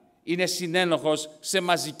αυτοάμυνα, είναι συνένοχος σε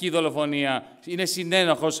μαζική δολοφονία, είναι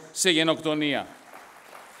συνένοχος σε γενοκτονία.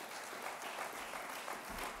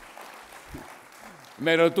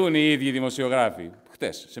 Με ρωτούν οι ίδιοι δημοσιογράφοι,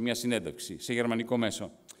 χτες, σε μια συνέντευξη, σε γερμανικό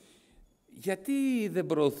μέσο, γιατί δεν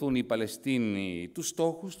προωθούν οι Παλαιστίνοι τους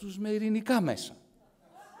στόχους τους με ειρηνικά μέσα.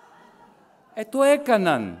 Το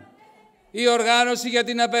έκαναν. Η Οργάνωση για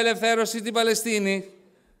την Απελευθέρωση στην Παλαιστίνη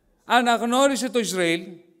αναγνώρισε το Ισραήλ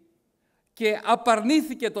και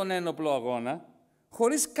απαρνήθηκε τον ένοπλο αγώνα,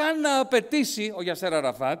 χωρίς καν να απαιτήσει ο Γιασέρ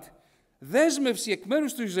Αραφάτ δέσμευση εκ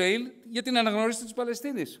μέρους του Ισραήλ για την αναγνώριση της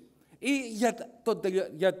Παλαιστίνης ή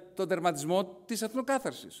για τον τερματισμό της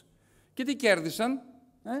εθνοκάθαρσης. Και τι κέρδισαν,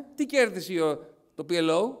 τι κέρδισε το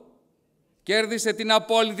PLO, κέρδισε την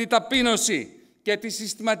απόλυτη ταπείνωση και τη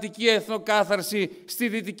συστηματική εθνοκάθαρση στη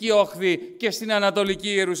Δυτική Όχθη και στην Ανατολική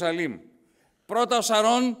Ιερουσαλήμ. Πρώτα ο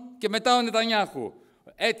Σαρών και μετά ο Νετανιάχου.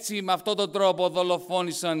 Έτσι, με αυτόν τον τρόπο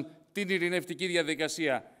δολοφόνησαν την ειρηνευτική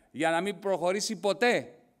διαδικασία για να μην προχωρήσει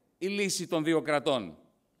ποτέ η λύση των δύο κρατών.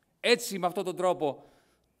 Έτσι, με αυτόν τον τρόπο,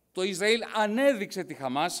 το Ισραήλ ανέδειξε τη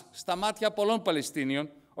Χαμάς στα μάτια πολλών Παλαιστίνιων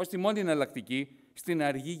ως τη μόνη εναλλακτική στην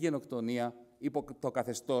αργή γενοκτονία υπό το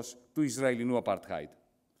καθεστώς του Ισραηλινού Απαρτχάιντ.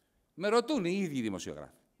 Με ρωτούν οι ίδιοι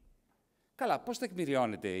δημοσιογράφοι. Καλά, πώς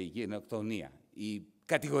τεκμηριώνεται η γενοκτονία, η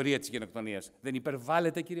κατηγορία της γενοκτονίας? Δεν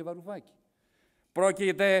υπερβάλλεται, κύριε Βαρουφάκη?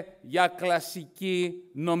 Πρόκειται για κλασική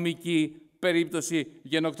νομική περίπτωση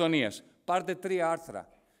γενοκτονίας. Πάρτε 3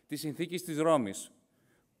 άρθρα της Συνθήκης της Ρώμης,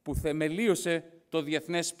 που θεμελίωσε το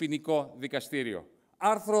Διεθνές Ποινικό Δικαστήριο.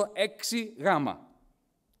 Άρθρο 6Γ.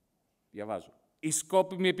 Διαβάζω. Η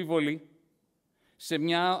σκόπιμη επιβολή σε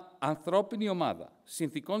μια ανθρώπινη ομάδα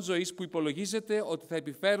συνθηκών ζωής που υπολογίζεται ότι θα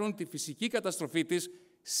επιφέρουν τη φυσική καταστροφή της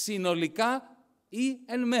συνολικά ή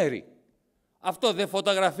εν μέρη. Αυτό δεν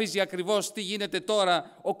φωτογραφίζει ακριβώς τι γίνεται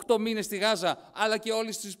τώρα, 8 μήνες στη Γάζα, αλλά και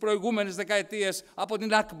όλες τις προηγούμενες δεκαετίες από την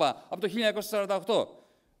Nakba, από το 1948.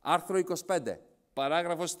 Άρθρο 25,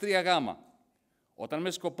 παράγραφος 3Γ. Όταν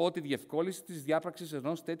με σκοπό τη διευκόλυνση της διάπραξης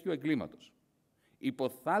ενός τέτοιου εγκλήματος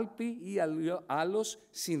υποθάλπει ή άλλος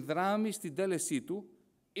συνδράμει στην τέλεσή του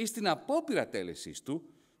ή στην απόπειρα τέλεσής του,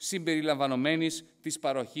 συμπεριλαμβανομένης της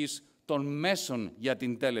παροχής των μέσων για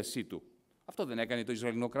την τέλεσή του. Αυτό δεν έκανε το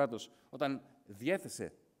Ισραηλινό κράτος όταν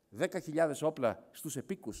διέθεσε 10.000 όπλα στους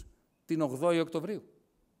επίκους την 8η Οκτωβρίου.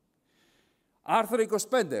 Άρθρο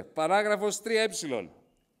 25, παράγραφος 3Ε.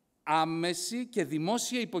 Άμεση και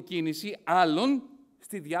δημόσια υποκίνηση άλλων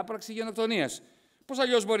στη διάπραξη γενοκτονίας. Πώς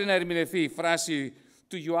αλλιώς μπορεί να ερμηνευθεί η φράση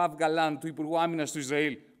του Ιωάβ Γκαλάν, του Υπουργού Άμυνας του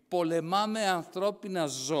Ισραήλ, «Πολεμάμε ανθρώπινα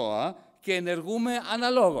ζώα και ενεργούμε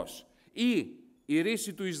αναλόγως». Ή η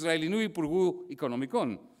ρίση του Ισραηλινού Υπουργού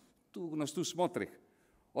Οικονομικών, του γνωστού Σμότριχ,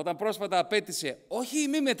 όταν πρόσφατα απέτησε όχι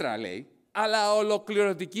ημίμετρα, λέει, αλλά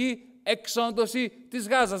ολοκληρωτική εξόντωση της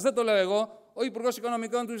Γάζας. Δεν το λέω εγώ, ο Υπουργός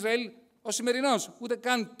Οικονομικών του Ισραήλ, ο σημερινός, ούτε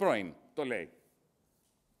καν πρώην, το λέει.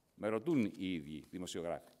 Με ρωτούν οι ίδιοι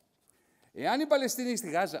δημοσιογράφοι. Εάν οι Παλαιστίνοι στη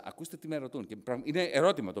Γάζα, ακούστε τι με ρωτούν, και είναι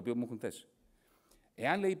ερώτημα το οποίο μου έχουν θέσει.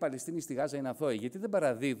 Εάν, λέει, οι Παλαιστίνοι στη Γάζα είναι αθώοι, γιατί δεν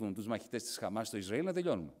παραδίδουν τους μαχητές της Χαμάς στο Ισραήλ να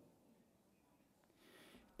τελειώνουμε?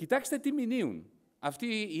 Κοιτάξτε τι μηνύουν αυτοί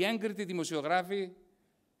οι έγκριτοι δημοσιογράφοι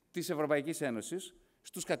της Ευρωπαϊκής Ένωσης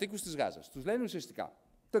στους κατοίκους της Γάζας. Τους λένε ουσιαστικά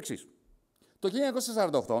το εξής. Το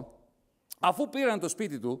 1948, αφού πήραν το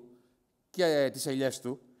σπίτι του και τις ελιές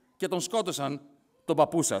του και τον σκότωσαν τον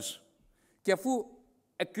παππού σας, και αφού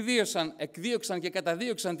εκδίωξαν και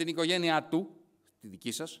καταδίωξαν την οικογένειά του, τη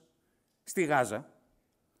δική σας, στη Γάζα,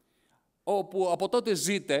 όπου από τότε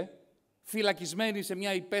ζείτε φυλακισμένοι σε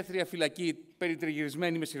μια υπαίθρια φυλακή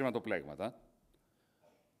περιτριγυρισμένη με σειρματοπλέγματα,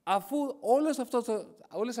 αφού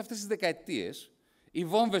όλες αυτές τις δεκαετίες οι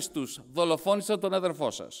βόμβες τους δολοφόνησαν τον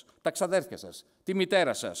αδερφό σας, τα ξαδέρφια σας, τη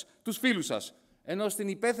μητέρα σας, τους φίλους σας, ενώ στην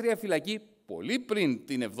υπαίθρια φυλακή, πολύ πριν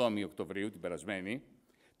την 7η Οκτωβρίου, την περασμένη,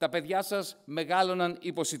 τα παιδιά σας μεγάλωναν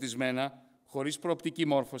υποσιτισμένα, χωρίς προοπτική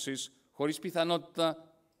μόρφωσης, χωρίς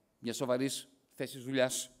πιθανότητα μια σοβαρής θέσης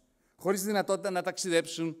δουλειάς, χωρίς δυνατότητα να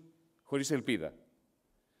ταξιδέψουν, χωρίς ελπίδα.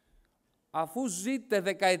 Αφού ζείτε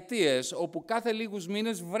δεκαετίες όπου κάθε λίγους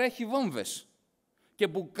μήνες βρέχει βόμβες και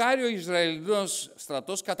μπουκάρει ο Ισραηλινός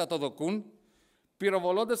στρατός κατά το δοκούν,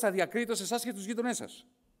 πυροβολώντας αδιακρίτως εσάς και τους γείτονές σας.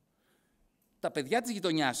 Τα παιδιά της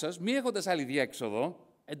γειτονιάς σας, μη έχοντας άλλη διέξοδο,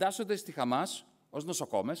 εντάσσονται στη Χαμάς ως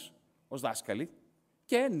νοσοκόμες, ως δάσκαλοι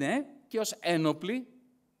και, ναι, και ως ένοπλοι,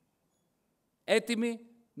 έτοιμοι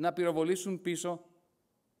να πυροβολήσουν πίσω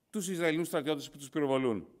τους Ισραηλινούς στρατιώτες που τους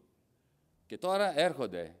πυροβολούν. Και τώρα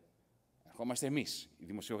ερχόμαστε εμείς, οι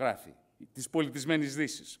δημοσιογράφοι της πολιτισμένης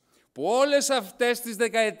Δύσης, που όλες αυτές τις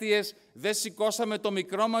δεκαετίες δεν σηκώσαμε το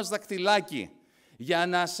μικρό μας δακτυλάκι για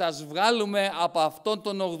να σας βγάλουμε από αυτόν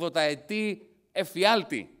τον 80ετή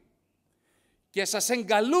εφιάλτη. Και σας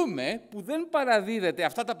εγκαλούμε που δεν παραδίδετε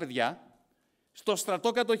αυτά τα παιδιά στο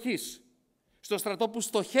στρατό κατοχής, στο στρατό που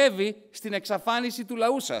στοχεύει στην εξαφάνιση του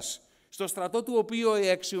λαού σας, στο στρατό του οποίου οι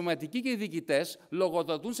αξιωματικοί και οι διοικητές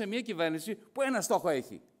λογοδοτούν σε μια κυβέρνηση που ένα στόχο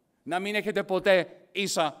έχει: να μην έχετε ποτέ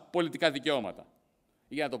ίσα πολιτικά δικαιώματα.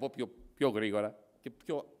 Για να το πω πιο γρήγορα και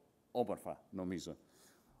πιο όμορφα, νομίζω.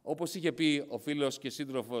 Όπως είχε πει ο φίλος και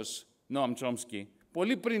σύντροφος Νόαμ Τσόμσκι,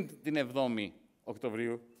 πολύ πριν την 7η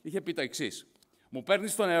Οκτωβρίου, είχε πει το εξής: μου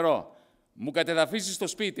παίρνεις το νερό, μου κατεδαφίζεις το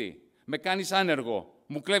σπίτι, με κάνεις άνεργο,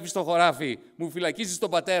 μου κλέβεις το χωράφι, μου φυλακίζεις τον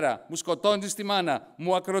πατέρα, μου σκοτώνεις τη μάνα,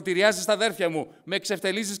 μου ακροτηριάζεις τα αδέρφια μου, με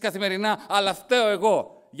εξευτελίζεις καθημερινά, αλλά φταίω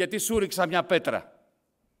εγώ, γιατί σου ρίξα μια πέτρα.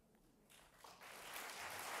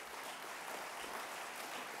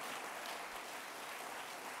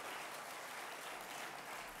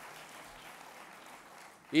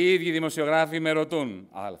 Οι ίδιοι δημοσιογράφοι με ρωτούν,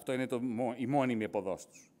 αυτό είναι η μόνιμη επωδός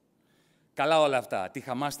τους. Καλά όλα αυτά, τη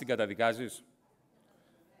Χαμάς την καταδικάζεις?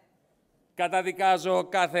 Καταδικάζω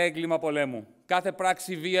κάθε έγκλημα πολέμου, κάθε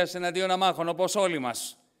πράξη βίας εναντίον αμάχων, όπως όλοι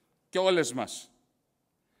μας και όλες μας.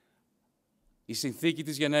 Η συνθήκη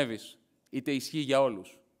της Γενέβης είτε ισχύει για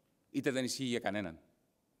όλους, είτε δεν ισχύει για κανέναν.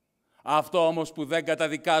 Αυτό όμως που δεν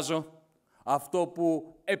καταδικάζω, αυτό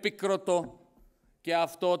που επικροτώ και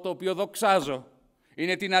αυτό το οποίο δοξάζω,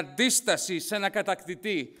 είναι την αντίσταση σε ένα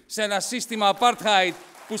κατακτητή, σε ένα σύστημα apartheid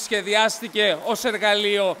που σχεδιάστηκε ως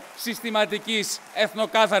εργαλείο συστηματικής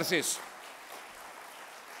εθνοκάθαρσης.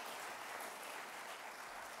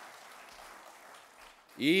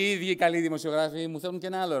 Οι ίδιοι καλοί δημοσιογράφοι μου θέτουν και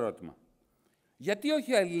ένα άλλο ερώτημα. Γιατί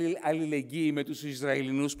όχι αλληλεγγύη με τους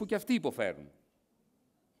Ισραηλινούς που και αυτοί υποφέρουν?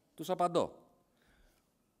 Τους απαντώ.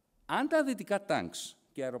 Αν τα δυτικά τάγκς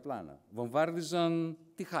και αεροπλάνα βομβάρδιζαν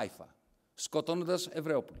τη Χάιφα, σκοτώνοντας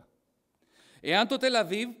Εβραίωπουλα, εάν το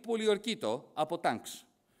Τελαβίβ πολιορκείτο από τάγκς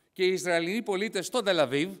και οι Ισραηλινοί πολίτες στο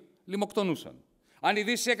Τελαβίβ λιμοκτονούσαν, αν η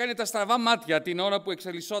Δύση έκανε τα στραβά μάτια την ώρα που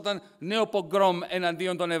εξελισσόταν νέο πογκρόμ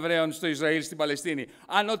εναντίον των Εβραίων στο Ισραήλ, στην Παλαιστίνη,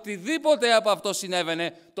 αν οτιδήποτε από αυτό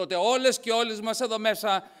συνέβαινε, τότε όλες και όλες μας εδώ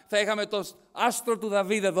μέσα θα είχαμε το άστρο του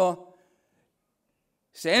Δαβίδ εδώ,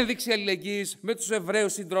 σε ένδειξη αλληλεγγύης με τους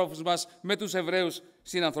Εβραίους συντρόφους μας, με τους Εβραίους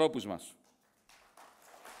συνανθρώπους μας.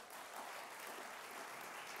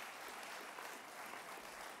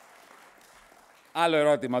 Άλλο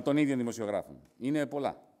ερώτημα των ίδιων δημοσιογράφων. Είναι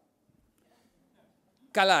πολλά.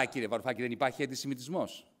 Καλά, κύριε Βαρουφάκη, δεν υπάρχει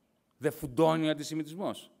αντισημιτισμός? Δεν φουντώνει ο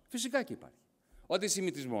αντισημιτισμός? Φυσικά και υπάρχει. Ο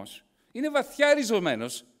αντισημιτισμός είναι βαθιά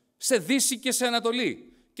ριζωμένος σε Δύση και σε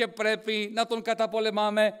Ανατολή και πρέπει να τον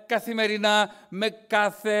καταπολεμάμε καθημερινά με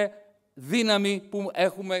κάθε δύναμη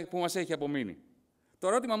που μας έχει απομείνει. Το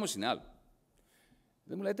ερώτημα όμως είναι άλλο.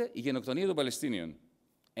 Δεν μου λέτε, η γενοκτονία των Παλαιστίνιων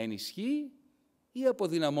ενισχύει ή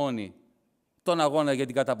αποδυναμώνει τον αγώνα για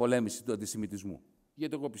την καταπολέμηση του αντισημιτισμού?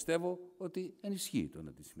 Γιατί εγώ πιστεύω ότι ενισχύει τον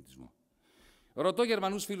αντισημιτισμό. Ρωτώ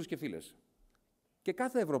Γερμανούς φίλους και φίλες και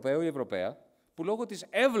κάθε Ευρωπαίο ή Ευρωπαία που λόγω της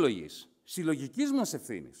εύλογης συλλογικής μας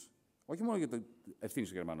ευθύνης, όχι μόνο για την ευθύνη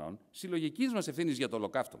των Γερμανών, συλλογικής μας ευθύνης για το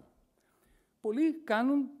ολοκαύτωμα, πολλοί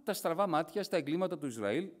κάνουν τα στραβά μάτια στα εγκλήματα του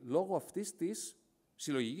Ισραήλ λόγω αυτής της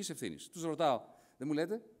συλλογικής ευθύνης. Τους ρωτάω, δεν μου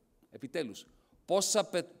λέτε, επιτέλους, πόσα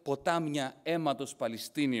ποτάμια αίματος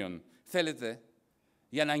Παλαιστίνιων θέλετε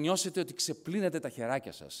για να νιώσετε ότι ξεπλύνετε τα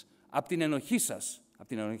χεράκια σας από την ενοχή σας, από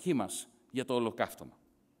την ενοχή μας για το ολοκαύτωμα?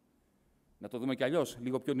 Να το δούμε κι αλλιώς,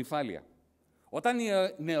 λίγο πιο νυφάλια. Όταν η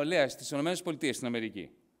νεολαία στις ΗΠΑ, στην Αμερική,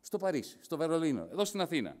 στο Παρίσι, στο Βερολίνο, εδώ στην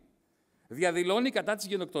Αθήνα, διαδηλώνει κατά της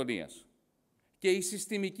γενοκτονίας και οι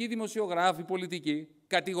συστημικοί δημοσιογράφοι πολιτικοί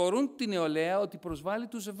κατηγορούν τη νεολαία ότι προσβάλλει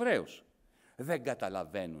τους Εβραίους, δεν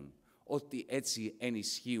καταλαβαίνουν ότι έτσι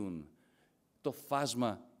ενισχύουν το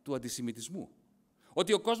φάσμα του αντισημιτισμού?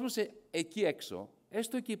 Ότι ο κόσμος εκεί έξω,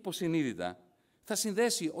 έστω και υποσυνείδητα, θα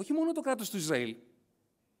συνδέσει όχι μόνο το κράτος του Ισραήλ,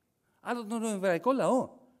 αλλά τον εβραϊκό λαό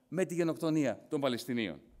με τη γενοκτονία των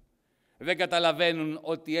Παλαιστινίων. Δεν καταλαβαίνουν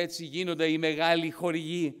ότι έτσι γίνονται οι μεγάλοι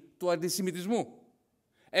χορηγοί του αντισημιτισμού.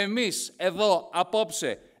 Εμείς εδώ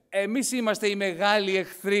απόψε, εμείς είμαστε οι μεγάλοι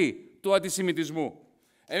εχθροί του αντισημιτισμού.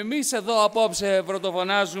 Εμείς εδώ απόψε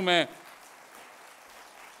πρωτοφωνάζουμε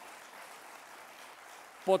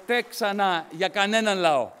ποτέ ξανά για κανέναν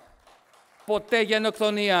λαό. Ποτέ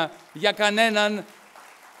γενοκτονία για κανέναν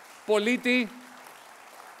πολίτη,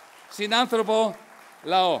 συνάνθρωπο,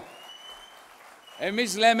 λαό.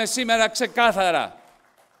 Εμείς λέμε σήμερα ξεκάθαρα,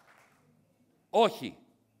 όχι.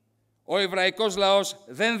 Ο εβραϊκός λαός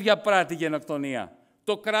δεν διαπράττει γενοκτονία.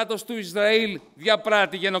 Το κράτος του Ισραήλ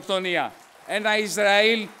διαπράττει γενοκτονία. Ένα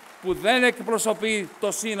Ισραήλ που δεν εκπροσωπεί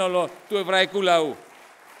το σύνολο του εβραϊκού λαού.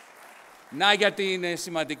 Να γιατί είναι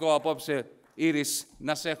σημαντικό απόψε, Ήρις,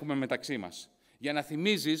 να σε έχουμε μεταξύ μας. Για να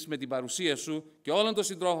θυμίζεις με την παρουσία σου και όλων των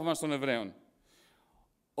συντρόφων μας των Εβραίων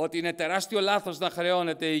ότι είναι τεράστιο λάθος να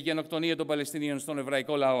χρεώνεται η γενοκτονία των Παλαιστινίων στον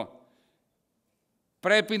εβραϊκό λαό.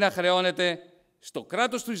 Πρέπει να χρεώνεται στο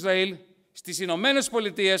κράτος του Ισραήλ, στις Ηνωμένες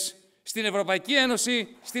Πολιτείες, στην Ευρωπαϊκή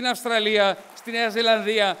Ένωση, στην Αυστραλία, στη Νέα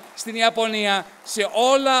Ζηλανδία, στην Ιαπωνία, σε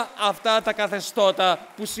όλα αυτά τα καθεστώτα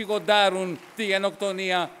που σιγοντάρουν τη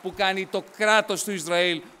γενοκτονία που κάνει το κράτος του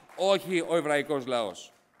Ισραήλ, όχι ο εβραϊκός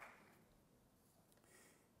λαός.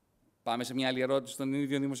 Πάμε σε μια άλλη ερώτηση των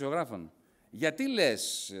ίδιων δημοσιογράφων. Γιατί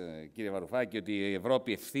λες, κύριε Βαρουφάκη, ότι η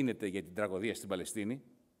Ευρώπη ευθύνεται για την τραγωδία στην Παλαιστίνη?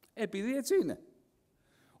 Επειδή έτσι είναι.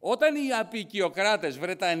 Όταν οι αποικιοκράτες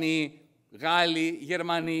Βρετανοί, Γάλλοι,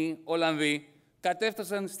 Γερμανοί, Ολλανδοί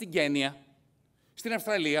κατέφτασαν στην Κένια, στην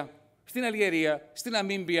Αυστραλία, στην Αλγερία, στην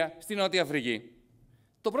Ναμίμπια, στην Νότια Αφρική,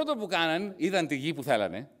 το πρώτο που κάναν, είδαν τη γη που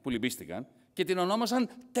θέλανε, που λυμπίστηκαν, και την ονόμασαν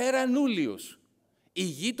Τερανούλιους. Η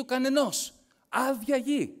γη του κανενός. Άδεια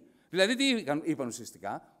γη. Δηλαδή, τι είπαν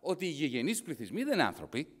ουσιαστικά? Ότι οι γηγενείς πληθυσμοί δεν είναι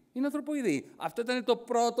άνθρωποι, είναι ανθρωποειδοί. Αυτό ήταν το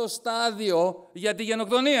πρώτο στάδιο για τη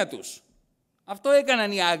γενοκτονία τους. Αυτό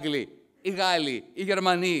έκαναν οι Άγγλοι, οι Γάλλοι, οι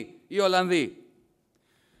Γερμανοί, οι Ολλανδοί.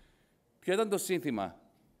 Ποιο ήταν το σύνθημα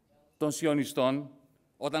των σιωνιστών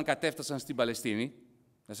όταν κατέφτασαν στην Παλαιστίνη?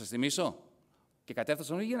 Να σας θυμίσω. Και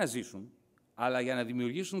κατέφτασαν όχι για να ζήσουν, αλλά για να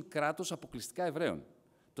δημιουργήσουν κράτος αποκλειστικά Εβραίων.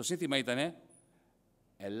 Το σύνθημα ήταν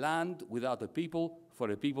A land without a people, for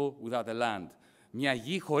a people without a land. Μια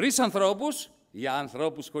γη χωρίς ανθρώπους, για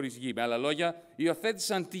ανθρώπους χωρίς γη. Με άλλα λόγια,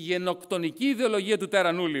 υιοθέτησαν τη γενοκτονική ιδεολογία του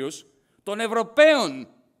Τερανούλιους των Ευρωπαίων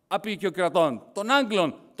απικιοκρατών, των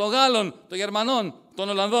Άγγλων, των Γάλλων, των Γερμανών, των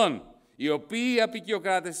Ολλανδών, οι οποίοι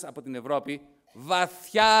απικιοκράτες από την Ευρώπη,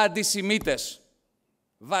 βαθιά αντισημίτες,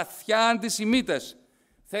 βαθιά αντισημίτες,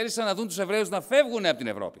 θέλησαν να δουν τους Εβραίους να φεύγουν από την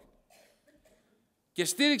Ευρώπη. Και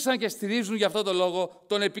στήριξαν και στηρίζουν για αυτό το λόγο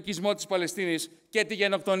τον επικισμό της Παλαιστίνης και τη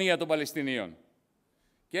γενοκτονία των Παλαιστινίων.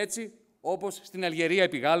 Και έτσι, όπως στην Αλγερία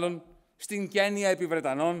επί Γάλλων, στην Κένια επί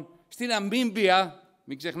Βρετανών, στην Ναμίμπια,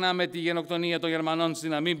 μην ξεχνάμε τη γενοκτονία των Γερμανών στην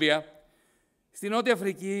Ναμίμπια, στην Νότια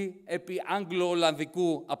Αφρική επί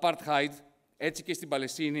Άγγλο-Ολλανδικού Apartheid, έτσι και στην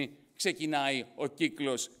Παλαιστίνη ξεκινάει ο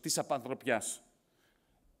κύκλος της απανθρωπιάς.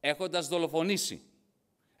 Έχοντας δολοφονήσει,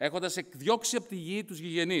 έχοντας εκδιώξει από τη γη τους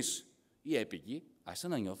γηγενείς, οι έπικοι άρχισαν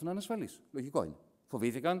να νιώθουν ανασφαλείς. Λογικό είναι.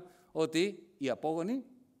 Φοβήθηκαν ότι οι απόγονοι,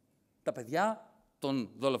 τα παιδιά των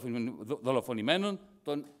δολοφονημένων,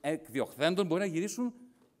 των εκδιωχθέντων, μπορεί να γυρίσουν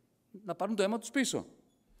να πάρουν το αίμα τους πίσω.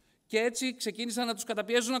 Και έτσι ξεκίνησαν να τους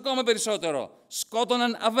καταπιέζουν ακόμα περισσότερο.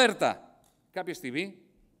 Σκότωναν αβέρτα. Κάποια στιγμή,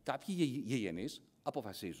 κάποιοι γηγενείς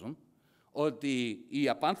αποφασίζουν ότι η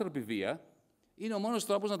απάνθρωπη βία είναι ο μόνος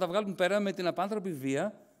τρόπος να τα βγάλουν πέρα με την απάνθρωπη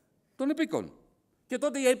βία των επίκων. Και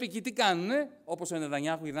τότε οι έπικοι τι κάνουνε, όπως ο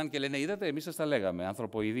Νετανιάχου είδαν και λένε, είδατε, εμείς σας τα λέγαμε,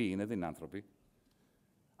 ανθρωποειδοί είναι, δεν είναι άνθρωποι.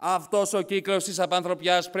 Αυτός ο κύκλος της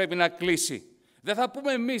απανθρωπιάς πρέπει να κλείσει. Δεν θα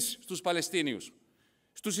πούμε εμείς στους Παλαιστίνιους,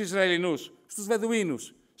 στους Ισραηλινούς, στους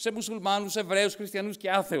Βεδουίνους, σε μουσουλμάνους, Εβραίους, Χριστιανούς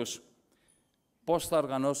και άθεους, πώς θα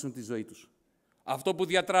οργανώσουν τη ζωή τους. Αυτό που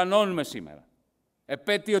διατρανώνουμε σήμερα,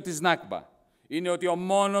 επέτειο της Nakba, είναι ότι ο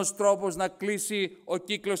μόνος τρόπος να κλείσει ο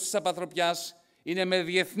κύκλος της απανθρωπιάς είναι με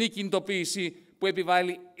διεθνή κινητοποίηση που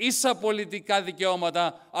επιβάλλει ίσα πολιτικά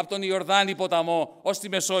δικαιώματα από τον Ιορδάνη ποταμό ως τη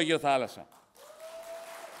Μεσόγειο θάλασσα.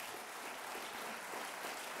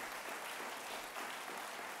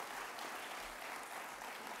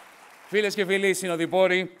 Φίλες και φίλοι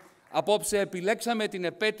συνοδοιπόροι, απόψε επιλέξαμε την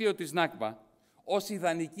επέτειο της Nakba ως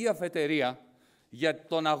ιδανική αφετηρία για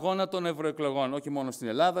τον αγώνα των ευρωεκλογών, όχι μόνο στην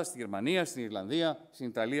Ελλάδα, στη Γερμανία, στην Ιρλανδία, στην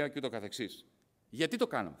Ιταλία και ούτω καθεξής. Γιατί το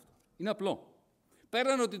κάναμε αυτό? Είναι απλό.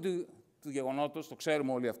 Πέραν ότι του γεγονότος, το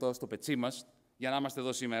ξέρουμε όλοι αυτό στο πετσί μας, για να είμαστε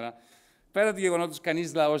εδώ σήμερα, πέραν του γεγονότος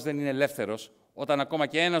κανείς λαός δεν είναι ελεύθερος, όταν ακόμα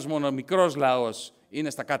και ένας μόνο μικρός λαός είναι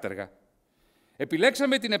στα κάτεργα.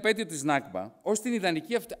 Επιλέξαμε την επέτειο της Nakba ως την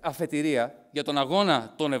ιδανική αφετηρία για τον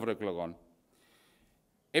αγώνα των ευρωεκλογών,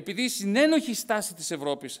 επειδή η συνένοχη στάση της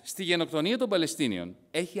Ευρώπης στη γενοκτονία των Παλαιστίνιων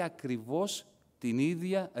έχει ακριβώς την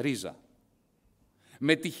ίδια ρίζα.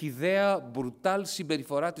 Με τη χυδαία, μπρουτάλ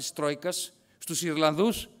συμπεριφορά της Τρόικας στους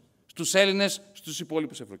Ιρλανδούς, στους Έλληνες, στους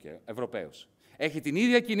υπόλοιπους Ευρωπαίους. Έχει την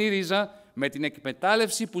ίδια κοινή ρίζα με την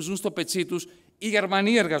εκμετάλλευση που ζουν στο πετσί τους οι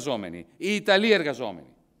Γερμανοί εργαζόμενοι, οι Ιταλοί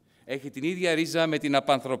εργαζόμενοι. Έχει την ίδια ρίζα με την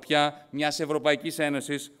απανθρωπιά μιας Ευρωπαϊκής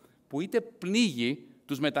Ένωσης που είτε πνίγει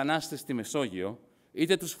τους μετανάστες στη Μεσόγειο,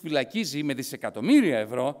 είτε τους φυλακίζει με δισεκατομμύρια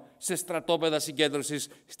ευρώ σε στρατόπεδα συγκέντρωσης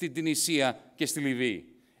στην Τινησία και στη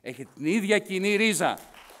Λιβύη. Έχει την ίδια κοινή ρίζα.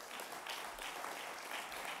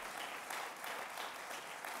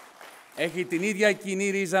 Έχει την ίδια κοινή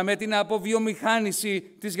ρίζα με την αποβιομηχάνηση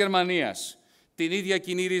της Γερμανίας. Την ίδια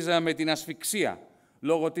κοινή ρίζα με την ασφυξία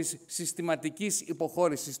λόγω της συστηματικής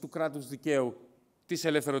υποχώρησης του κράτους δικαίου της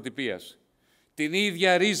ελευθεροτυπίας. Την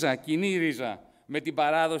ίδια ρίζα, κοινή ρίζα, με την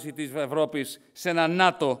παράδοση της Ευρώπης σε ένα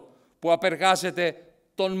ΝΑΤΟ που απεργάζεται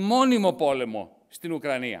τον μόνιμο πόλεμο στην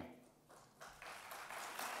Ουκρανία.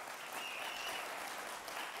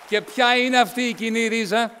 Και ποια είναι αυτή η κοινή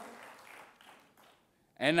ρίζα?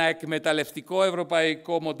 Ένα εκμεταλλευτικό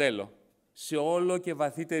ευρωπαϊκό μοντέλο σε όλο και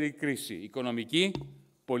βαθύτερη κρίση, οικονομική,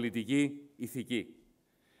 πολιτική, ηθική.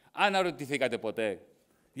 Αν αναρωτηθήκατε ποτέ,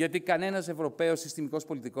 γιατί κανένας Ευρωπαίος συστημικός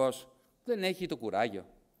πολιτικός δεν έχει το κουράγιο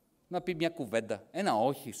να πει μια κουβέντα, ένα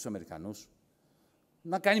όχι στους Αμερικανούς,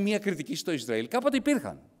 να κάνει μια κριτική στο Ισραήλ? Κάποτε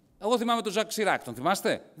υπήρχαν. Εγώ θυμάμαι τον Ζακ Σιράκ, τον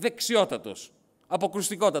θυμάστε? Δεξιότατος,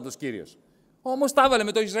 αποκρουστικότατος κύριος. Όμως τα έβαλε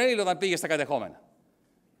με το Ισραήλ όταν πήγε στα κατεχόμενα.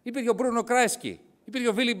 Υπήρχε ο Μπρούνο Κρέσκι, υπήρχε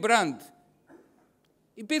ο Βίλι Μπραντ.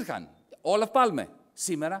 Υπήρχαν. Όλαφ Πάλμε.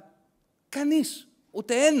 Σήμερα κανείς,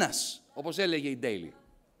 ούτε ένας, όπως έλεγε η Daly.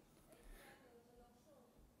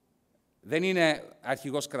 Δεν είναι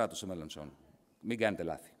αρχηγός κράτους ο Μελανσόν. Μην κάνετε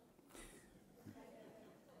λάθη.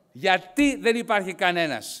 Γιατί δεν υπάρχει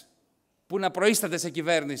κανένας που να προείσταται σε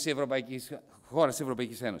κυβέρνηση χώρας της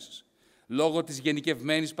Ευρωπαϊκής Ένωσης? Λόγω της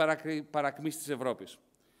γενικευμένης παρακμής της Ευρώπης.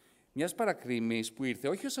 Μιας παρακμής που ήρθε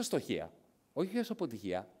όχι ως αστοχία, όχι ως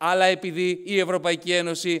αποτυχία, αλλά επειδή η Ευρωπαϊκή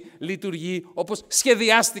Ένωση λειτουργεί όπως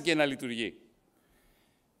σχεδιάστηκε να λειτουργεί.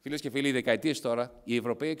 Φίλες και φίλοι, δεκαετίες τώρα, οι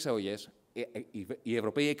Ευρωπαίοι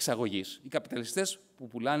εξαγωγείς, οι καπιταλιστές που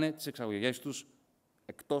πουλάνε τις εξαγωγές τους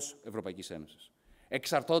εκτός Ευρωπαϊκής Ένωσης,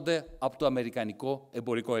 εξαρτώνται από το αμερικανικό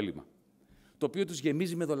εμπορικό έλλειμμα, το οποίο τους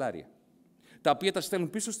γεμίζει με δολάρια, τα οποία τα στέλνουν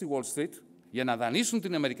πίσω στη Wall Street για να δανείσουν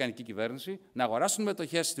την αμερικανική κυβέρνηση, να αγοράσουν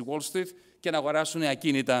μετοχές στη Wall Street και να αγοράσουν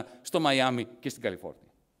ακίνητα στο Μαϊάμι και στην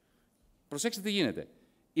Καλιφόρνια. Προσέξτε τι γίνεται.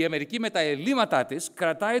 Η Αμερική με τα ελλείμματά της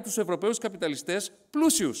κρατάει τους Ευρωπαίους καπιταλιστές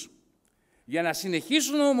πλούσιους. Για να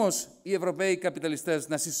συνεχίσουν όμως οι Ευρωπαίοι καπιταλιστές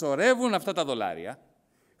να συσσωρεύουν αυτά τα δολάρια,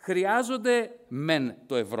 χρειάζονται μεν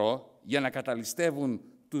το ευρώ για να καταλυστεύουν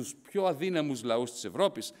τους πιο αδύναμους λαούς της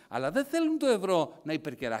Ευρώπης, αλλά δεν θέλουν το ευρώ να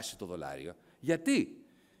υπερκεράσει το δολάριο. Γιατί?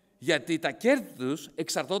 Γιατί τα κέρδη τους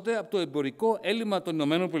εξαρτώνται από το εμπορικό έλλειμμα των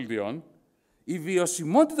ΗΠΑ, η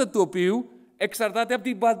βιωσιμότητα του οποίου εξαρτάται από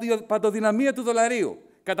την παντοδυναμία του δολαρίου.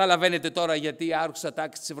 Καταλαβαίνετε τώρα γιατί η άρχουσα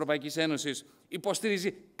τάξη της Ευρωπαϊκής Ένωσης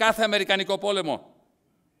υποστηρίζει κάθε αμερικανικό πόλεμο.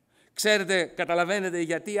 Ξέρετε, καταλαβαίνετε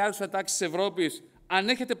γιατί η άρχουσα τάξη της Ευρώπης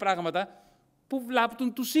ανέχεται πράγματα που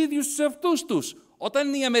βλάπτουν τους ίδιους τους εαυτούς τους.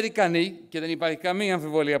 Όταν οι Αμερικανοί, και δεν υπάρχει καμία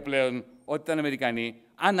αμφιβολία πλέον ότι ήταν Αμερικανοί,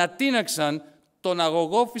 ανατείναξαν τον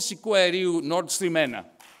αγωγό φυσικού αερίου Nord Stream 1.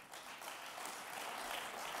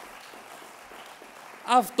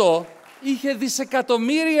 Αυτό είχε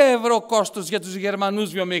δισεκατομμύρια ευρώ κόστος για τους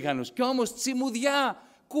Γερμανούς βιομήχανους. Κι όμως τσιμουδιά,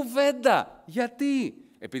 κουβέντα. Γιατί?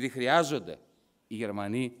 Επειδή χρειάζονται οι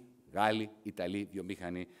Γερμανοί, Γάλλοι, Ιταλοί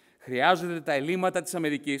βιομήχανοι, χρειάζονται τα ελλείμματα της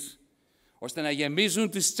Αμερικής, ώστε να γεμίζουν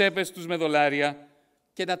τις τσέπες τους με δολάρια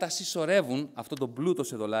και να τα συσσωρεύουν αυτόν τον πλούτο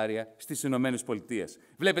σε δολάρια στις Ηνωμένες Πολιτείες.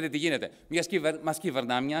 Βλέπετε τι γίνεται. Μας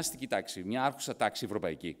κυβερνά μια αστική τάξη, μια άρχουσα τάξη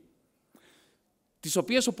ευρωπαϊκή, της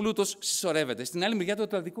οποίας ο πλούτος συσσωρεύεται στην άλλη μεριά του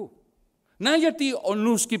Ατλαντικού. Να γιατί ο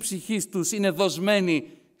νους και η ψυχή τους είναι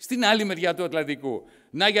δοσμένοι στην άλλη μεριά του Ατλαντικού.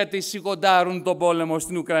 Να γιατί σιγοντάρουν τον πόλεμο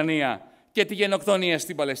στην Ουκρανία και τη γενοκτονία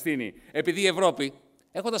στην Παλαιστίνη. Επειδή η Ευρώπη,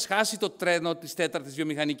 έχοντας χάσει το τρένο της τέταρτης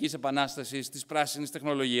βιομηχανικής επανάστασης, της πράσινης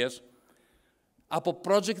τεχνολογίας, από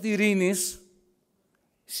project ειρήνης,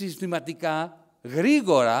 συστηματικά,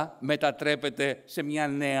 γρήγορα μετατρέπεται σε μια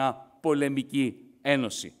νέα πολεμική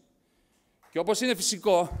ένωση. Και όπως είναι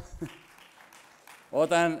φυσικό,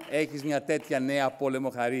 όταν έχεις μια τέτοια νέα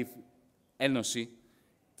πολεμοχαρή ένωση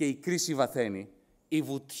και η κρίση βαθαίνει, η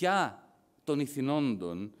βουτιά των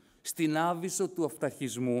ηθινόντων στην άβυσσο του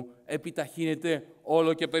αυταρχισμού επιταχύνεται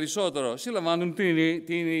όλο και περισσότερο. Συλλαμβάνουν την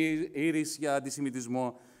Iris για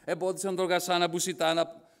αντισημιτισμό, εμπόδισαν τον Γασάνα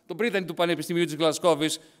Μπουσιτάνα, τον πρίτανη του Πανεπιστημίου της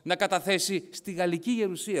Γλασκόβης, να καταθέσει στη Γαλλική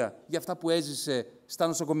Γερουσία για αυτά που έζησε στα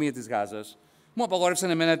νοσοκομεία της Γάζας. Μου απαγόρευσαν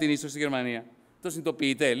εμένα την είσοδο στη Γερμανία. Το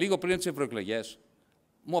συνειδητοποιείτε, λίγο πριν τις ευρωεκλογές,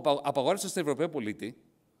 μου απαγόρευσαν στον Ευρωπαίο πολίτη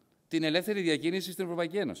την ελεύθερη διακίνηση στην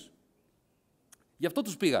Ευρωπαϊκή Ένωση. Γι' αυτό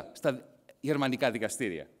τους πήγα στα γερμανικά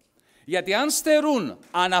δικαστήρια. Γιατί αν στερούν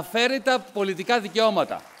αναφέρετα πολιτικά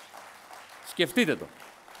δικαιώματα, σκεφτείτε το,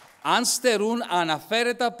 αν στερούν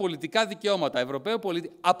αναφέρετα πολιτικά δικαιώματα Ευρωπαίου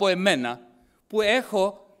πολίτη από εμένα, που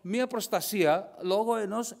έχω μία προστασία λόγω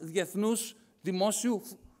ενός διεθνούς δημόσιου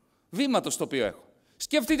βήματος το οποίο έχω.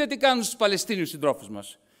 Σκεφτείτε τι κάνουν στους Παλαιστίνιους συντρόφους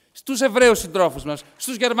μας, στους Εβραίους συντρόφους μας,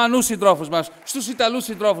 στους Γερμανούς συντρόφους μας, στους Ιταλούς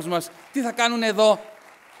συντρόφους μας. Τι θα κάνουν εδώ?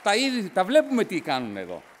 Τα βλέπουμε τι κάνουν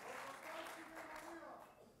εδώ.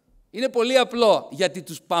 Είναι πολύ απλό γιατί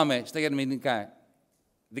τους πάμε στα γερμανικά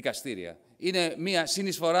δικαστήρια. Είναι μια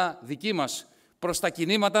συνεισφορά δική μας προς τα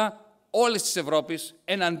κινήματα όλης της Ευρώπης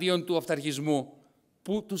εναντίον του αυταρχισμού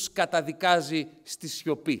που τους καταδικάζει στη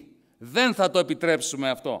σιωπή. Δεν θα το επιτρέψουμε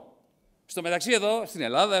αυτό. Στο μεταξύ εδώ, στην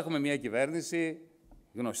Ελλάδα, έχουμε μια κυβέρνηση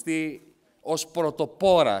γνωστή ως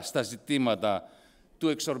πρωτοπόρα στα ζητήματα του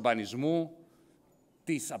εξορμπανισμού,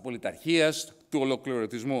 της απολυταρχίας, του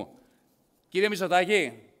ολοκληρωτισμού. Κύριε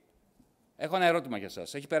Μητσοτάκη, έχω ένα ερώτημα για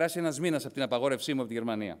σας. Έχει περάσει ένας μήνας από την απαγόρευσή μου από τη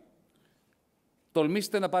Γερμανία.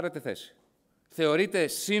 Τολμήστε να πάρετε θέση. Θεωρείτε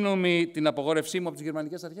σύνομη την απαγόρευσή μου από τις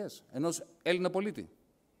γερμανικές αρχές, ενός Έλληνα πολίτη?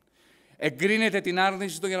 Εγκρίνετε την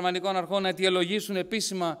άρνηση των γερμανικών αρχών να αιτιολογήσουν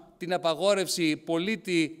επίσημα την απαγόρευση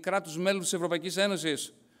πολίτη κράτους μέλους της Ευρωπαϊκής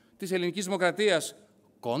Ένωσης, της ελληνικής δημοκρατίας,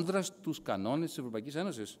 κόντρα στους κανόνες της Ευρωπαϊκής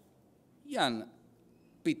Ένωσης? Για να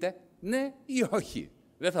πείτε ναι ή όχι.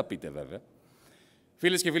 Δεν θα πείτε βέβαια.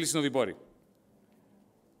 Φίλες και φίλοι συνοδοιπόροι,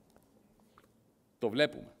 το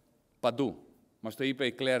βλέπουμε παντού. Μας το είπε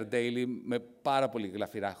η Clare Daly με πάρα πολύ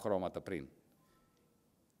γλαφυρά χρώματα πριν.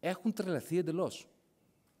 Έχουν τρελαθεί εντελώς.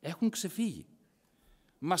 Έχουν ξεφύγει.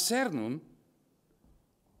 Μας έρνουν...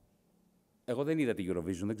 Εγώ δεν είδα την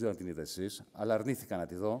Eurovision, δεν ξέρω αν την είδατε εσείς, αλλά αρνήθηκα να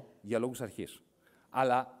τη δω για λόγους αρχής.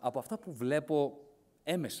 Αλλά από αυτά που βλέπω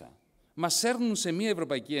έμεσα, μας έρνουν σε μια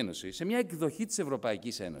Ευρωπαϊκή Ένωση, σε μια εκδοχή της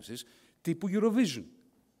Ευρωπαϊκής Ένωσης, τύπου Eurovision.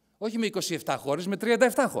 Όχι με 27 χώρες, με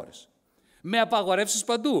 37 χώρες. Με απαγορεύσεις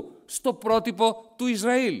παντού, στο πρότυπο του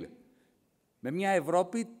Ισραήλ. Με μια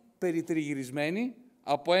Ευρώπη περιτριγυρισμένη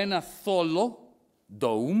από ένα θόλο,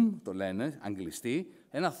 dome, το λένε αγγλιστοί,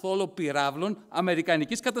 ένα θόλο πυράβλων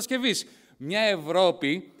αμερικανικής κατασκευής. Μια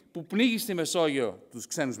Ευρώπη που πνίγει στη Μεσόγειο τους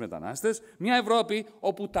ξένους μετανάστες, μια Ευρώπη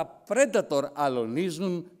όπου τα Predator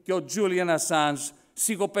αλωνίζουν και ο Julian Assange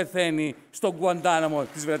σιγοπεθαίνει στο Γκουαντάναμο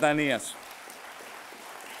της Βρετανίας.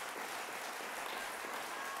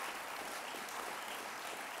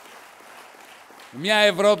 Μια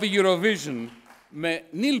Ευρώπη Eurovision με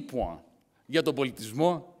nil point για τον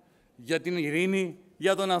πολιτισμό, για την ειρήνη,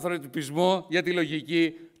 για τον ανθρωπισμό, για τη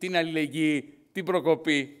λογική, την αλληλεγγύη, την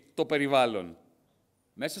προκοπή, το περιβάλλον.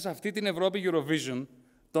 Μέσα σε αυτή την Ευρώπη Eurovision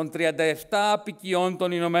των 37 αποικιών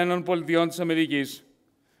των Ηνωμένων Πολιτειών της Αμερικής,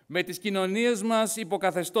 με τις κοινωνίες μας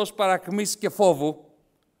υποκαθεστώς παρακμής και φόβου,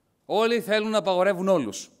 όλοι θέλουν να απαγορεύουν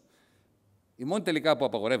όλους. Οι μόνοι τελικά που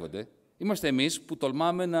απαγορεύονται είμαστε εμείς που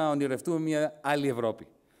τολμάμε να ονειρευτούμε μια άλλη Ευρώπη.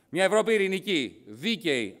 Μια Ευρώπη ειρηνική,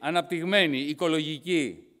 δίκαιη, αναπτυγμένη,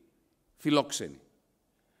 οικολογική, φιλόξενη.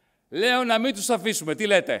 Λέω να μην τους αφήσουμε. Τι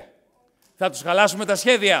λέτε? Θα τους χαλάσουμε τα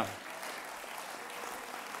σχέδια?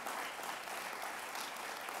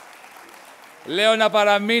 Λέω να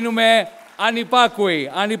παραμείνουμε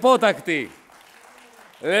ανυπάκουοι, ανυπότακτοι.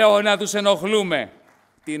 Λέω να τους ενοχλούμε.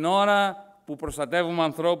 Την ώρα που προστατεύουμε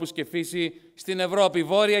ανθρώπους και φύση στην Ευρώπη,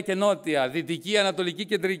 βόρεια και νότια, δυτική, ανατολική,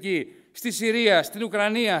 κεντρική, στη Συρία, στην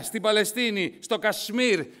Ουκρανία, στην Παλαιστίνη, στο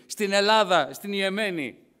Κασμίρ, στην Ελλάδα, στην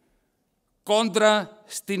Ιεμένη. Κόντρα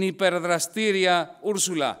στην υπερδραστήρια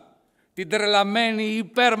Ούρσουλα, την τρελαμένη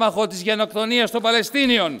υπέρμαχο της γενοκτονίας των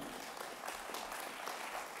Παλαιστίνιων.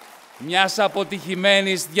 Μιας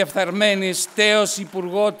αποτυχημένης, διεφθαρμένης τέως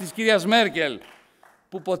υπουργό της κυρίας Μέρκελ,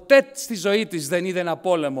 που ποτέ στη ζωή της δεν είδε ένα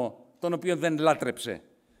πόλεμο τον οποίο δεν λάτρεψε.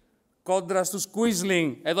 Κόντρα στους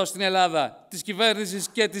Quisling, εδώ στην Ελλάδα, της κυβέρνησης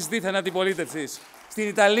και της δίθεν αντιπολίτευσης, στην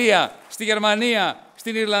Ιταλία, στη Γερμανία,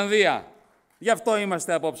 στην Ιρλανδία. Γι' αυτό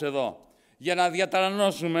είμαστε απόψε εδώ. Για να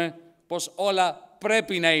διατρανώσουμε πως όλα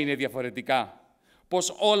πρέπει να είναι διαφορετικά.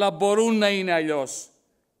 Πως όλα μπορούν να είναι αλλιώς.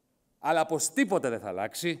 Αλλά πως τίποτε δεν θα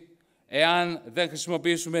αλλάξει εάν δεν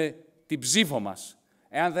χρησιμοποιήσουμε την ψήφο μας.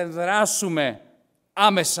 Εάν δεν δράσουμε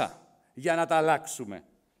άμεσα για να τα αλλάξουμε.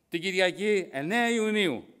 Την Κυριακή 9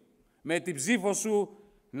 Ιουνίου, με την ψήφο σου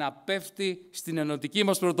να πέφτει στην ενωτική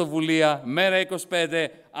μας πρωτοβουλία MERA25,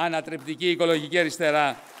 ανατρεπτική οικολογική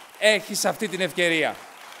αριστερά. Έχεις αυτή την ευκαιρία.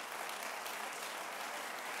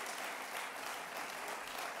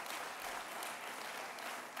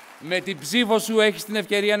 Με την ψήφο σου έχεις την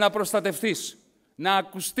ευκαιρία να προστατευτείς, να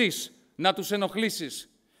ακουστείς, να τους ενοχλήσεις.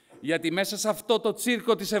 Γιατί μέσα σε αυτό το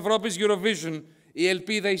τσίρκο της Ευρώπης Eurovision η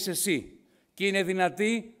ελπίδα είσαι εσύ. Και είναι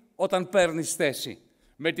δυνατή όταν παίρνεις θέση.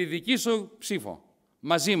 Με τη δική σου ψήφο,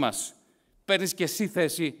 μαζί μας, παίρνεις και εσύ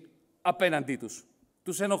θέση απέναντί τους.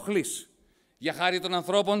 Τους ενοχλείς. Για χάρη των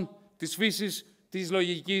ανθρώπων, της φύσης, της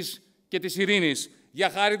λογικής και της ειρήνης. Για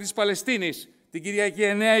χάρη της Παλαιστίνης, την Κυριακή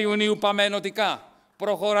 9 Ιουνίου πάμε ενωτικά.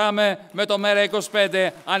 Προχωράμε με το MERA25,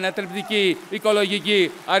 ανατρεπτική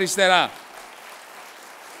οικολογική αριστερά.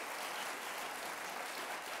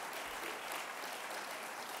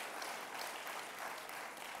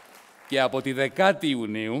 Και από τη 10η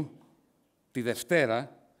Ιουνίου, τη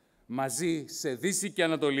Δευτέρα, μαζί σε Δύση και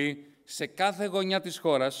Ανατολή, σε κάθε γωνιά της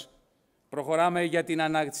χώρας, προχωράμε για την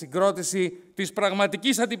ανασυγκρότηση της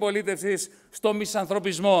πραγματικής αντιπολίτευσης στον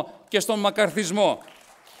μισανθρωπισμό και στον μακαρθισμό.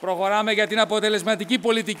 Προχωράμε για την αποτελεσματική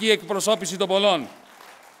πολιτική εκπροσώπηση των πολλών.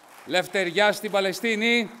 Λευτεριά στην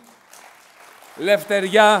Παλαιστίνη,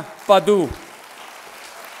 λευτεριά παντού.